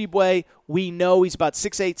 Oscar Tshiebwe, we know he's about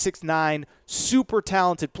 6'8", 6'9", super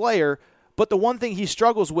talented player, but the one thing he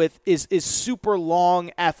struggles with is super long,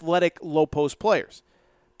 athletic, low-post players.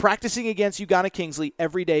 Practicing against Ugonna Kingsley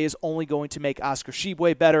every day is only going to make Oscar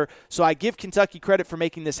Tshiebwe better, so I give Kentucky credit for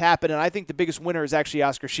making this happen, and I think the biggest winner is actually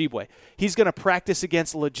Oscar Tshiebwe. He's going to practice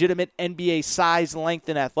against legitimate NBA size, length,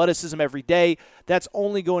 and athleticism every day. That's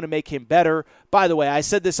only going to make him better. By the way, I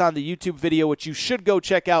said this on the YouTube video, which you should go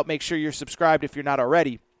check out. Make sure you're subscribed if you're not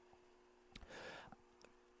already.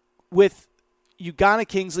 With Ugonna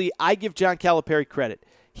Kingsley, I give John Calipari credit.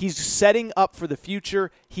 He's setting up for the future.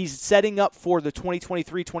 He's setting up for the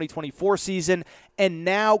 2023-2024 season, and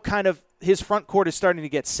now kind of his front court is starting to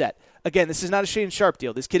get set. Again, this is not a Shaedon Sharpe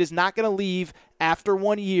deal. This kid is not going to leave after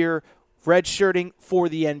 1 year redshirting for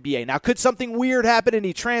the NBA. Now, could something weird happen and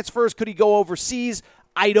he transfers? Could he go overseas?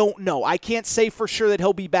 I don't know. I can't say for sure that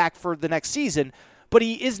he'll be back for the next season, but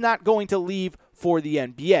he is not going to leave for the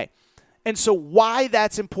NBA. And so why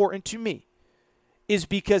that's important to me is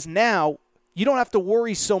because now you don't have to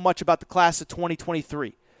worry so much about the class of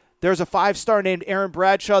 2023. There's a 5-star named Aaron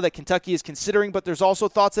Bradshaw that Kentucky is considering, but there's also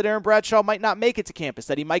thoughts that Aaron Bradshaw might not make it to campus,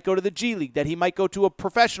 that he might go to the G League, that he might go to a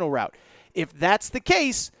professional route. If that's the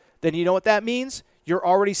case, then you know what that means? You're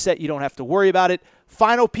already set. You don't have to worry about it.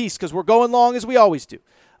 Final piece, because we're going long as we always do.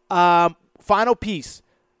 Final piece,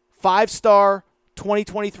 5-star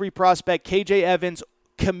 2023 prospect KJ Evans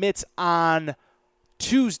commits on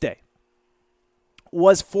Tuesday.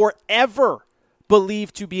 Was forever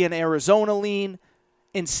believed to be an Arizona lean.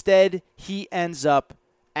 Instead, he ends up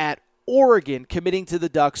at Oregon, committing to the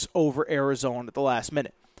Ducks over Arizona at the last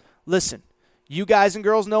minute. Listen, you guys and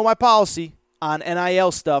girls know my policy on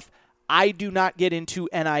NIL stuff. I do not get into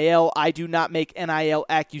NIL. I do not make NIL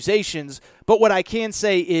accusations. But what I can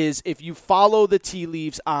say is if you follow the tea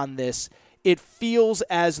leaves on this, it feels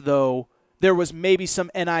as though there was maybe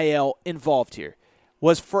some NIL involved here.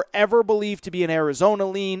 Was forever believed to be an Arizona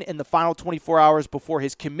lean in the final 24 hours before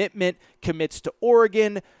his commitment, commits to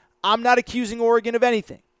Oregon. I'm not accusing Oregon of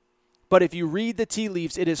anything. But if you read the tea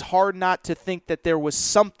leaves, it is hard not to think that there was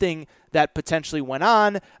something that potentially went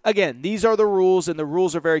on. Again, these are the rules, and the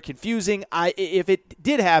rules are very confusing. If it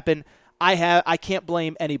did happen, I can't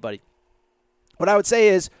blame anybody. What I would say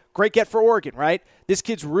is, great get for Oregon, right? This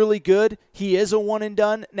kid's really good. He is a one and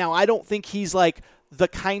done. Now, I don't think he's like the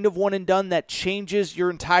kind of one and done that changes your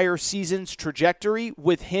entire season's trajectory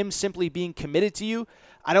with him simply being committed to you.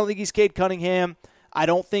 I don't think he's Cade Cunningham. I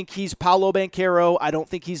don't think he's Paolo Banchero. I don't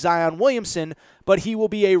think he's Zion Williamson, but he will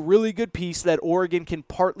be a really good piece that Oregon can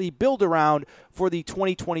partly build around for the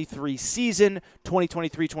 2023 season,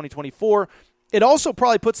 2023-2024. It also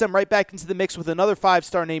probably puts them right back into the mix with another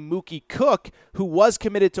 5-star named Mookie Cook, who was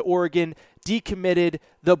committed to Oregon, decommitted.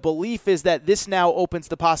 The belief is that this now opens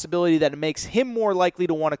the possibility that it makes him more likely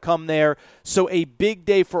to want to come there. So a big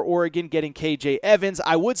day for Oregon getting KJ Evans.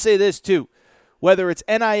 I would say this too, whether it's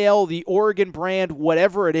NIL, the Oregon brand,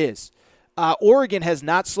 whatever it is, Oregon has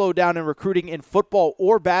not slowed down in recruiting in football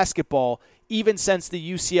or basketball even since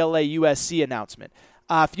the UCLA-USC announcement.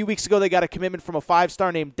 A few weeks ago, they got a commitment from a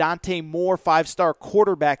 5-star named Dante Moore, 5-star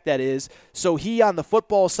quarterback that is. So he on the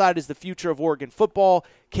football side is the future of Oregon football.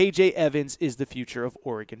 KJ Evans is the future of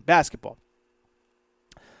Oregon basketball.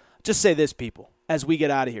 Just say this, people, as we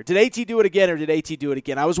get out of here. Did AT do it again or did AT do it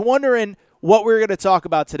again? I was wondering what we were going to talk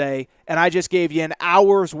about today, and I just gave you an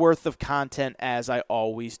hour's worth of content as I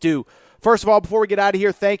always do. First of all, before we get out of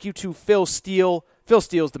here, thank you to Phil Steele. Phil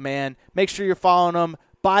Steele's the man. Make sure you're following him.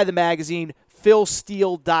 Buy the magazine.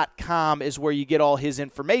 PhilSteele.com is where you get all his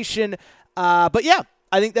information. But yeah,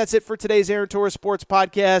 I think that's it for today's Aaron Torres Sports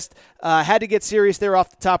Podcast. Had to get serious there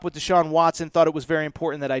off the top with Deshaun Watson. Thought it was very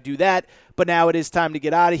important that I do that. But now it is time to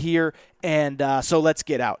get out of here, and so let's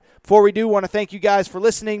get out. Before we do, want to thank you guys for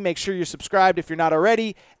listening. Make sure you're subscribed if you're not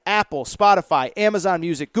already. Apple, Spotify, Amazon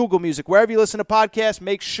Music, Google Music, wherever you listen to podcasts,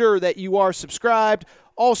 make sure that you are subscribed.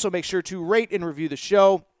 Also, make sure to rate and review the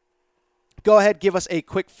show. Go ahead, give us a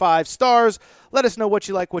quick 5 stars. Let us know what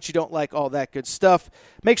you like, what you don't like, all that good stuff.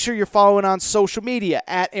 Make sure you're following on social media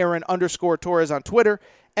at Aaron_Torres on Twitter,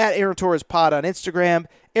 at Aaron Torres Pod on Instagram,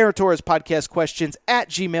 Aaron Torres Podcast Questions at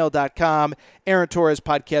gmail.com, Aaron Torres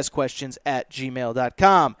Podcast Questions at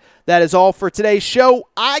gmail.com. That is all for today's show.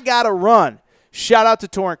 I got to run. Shout out to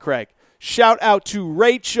Torrent Craig. Shout out to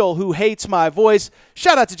Rachel, who hates my voice.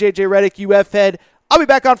 Shout out to JJ Redick, UF head. I'll be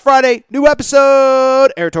back on Friday. New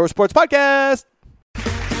episode, Aaron Torres Sports Podcast.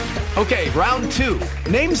 Okay, round 2.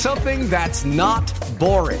 Name something that's not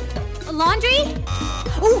boring. A laundry?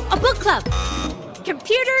 Ooh, a book club.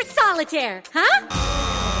 Computer solitaire, huh?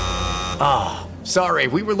 Ah, oh, sorry.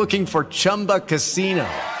 We were looking for Chumba Casino.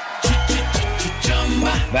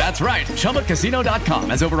 That's right. ChumbaCasino.com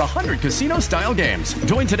has over 100 casino-style games.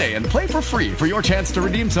 Join today and play for free for your chance to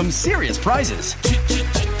redeem some serious prizes.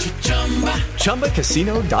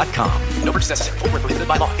 ChumbaCasino.com. No purchase necessary. Void where prohibited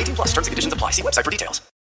by law. 18+ terms and conditions apply. See website for details.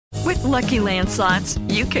 With Lucky Land Slots,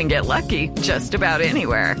 you can get lucky just about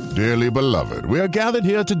anywhere. Dearly beloved, we are gathered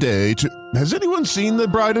here today to... Has anyone seen the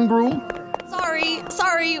bride and groom?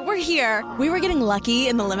 Sorry, we're here. We were getting lucky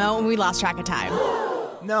in the limo and we lost track of time.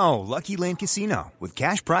 No, Lucky Land Casino, with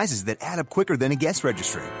cash prizes that add up quicker than a guest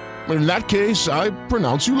registry. In that case, I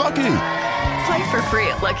pronounce you lucky. Play for free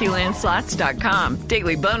at LuckyLandSlots.com.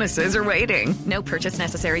 Daily bonuses are waiting. No purchase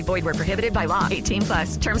necessary. Void where prohibited by law.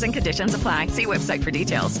 18+. Terms and conditions apply. See website for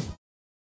details.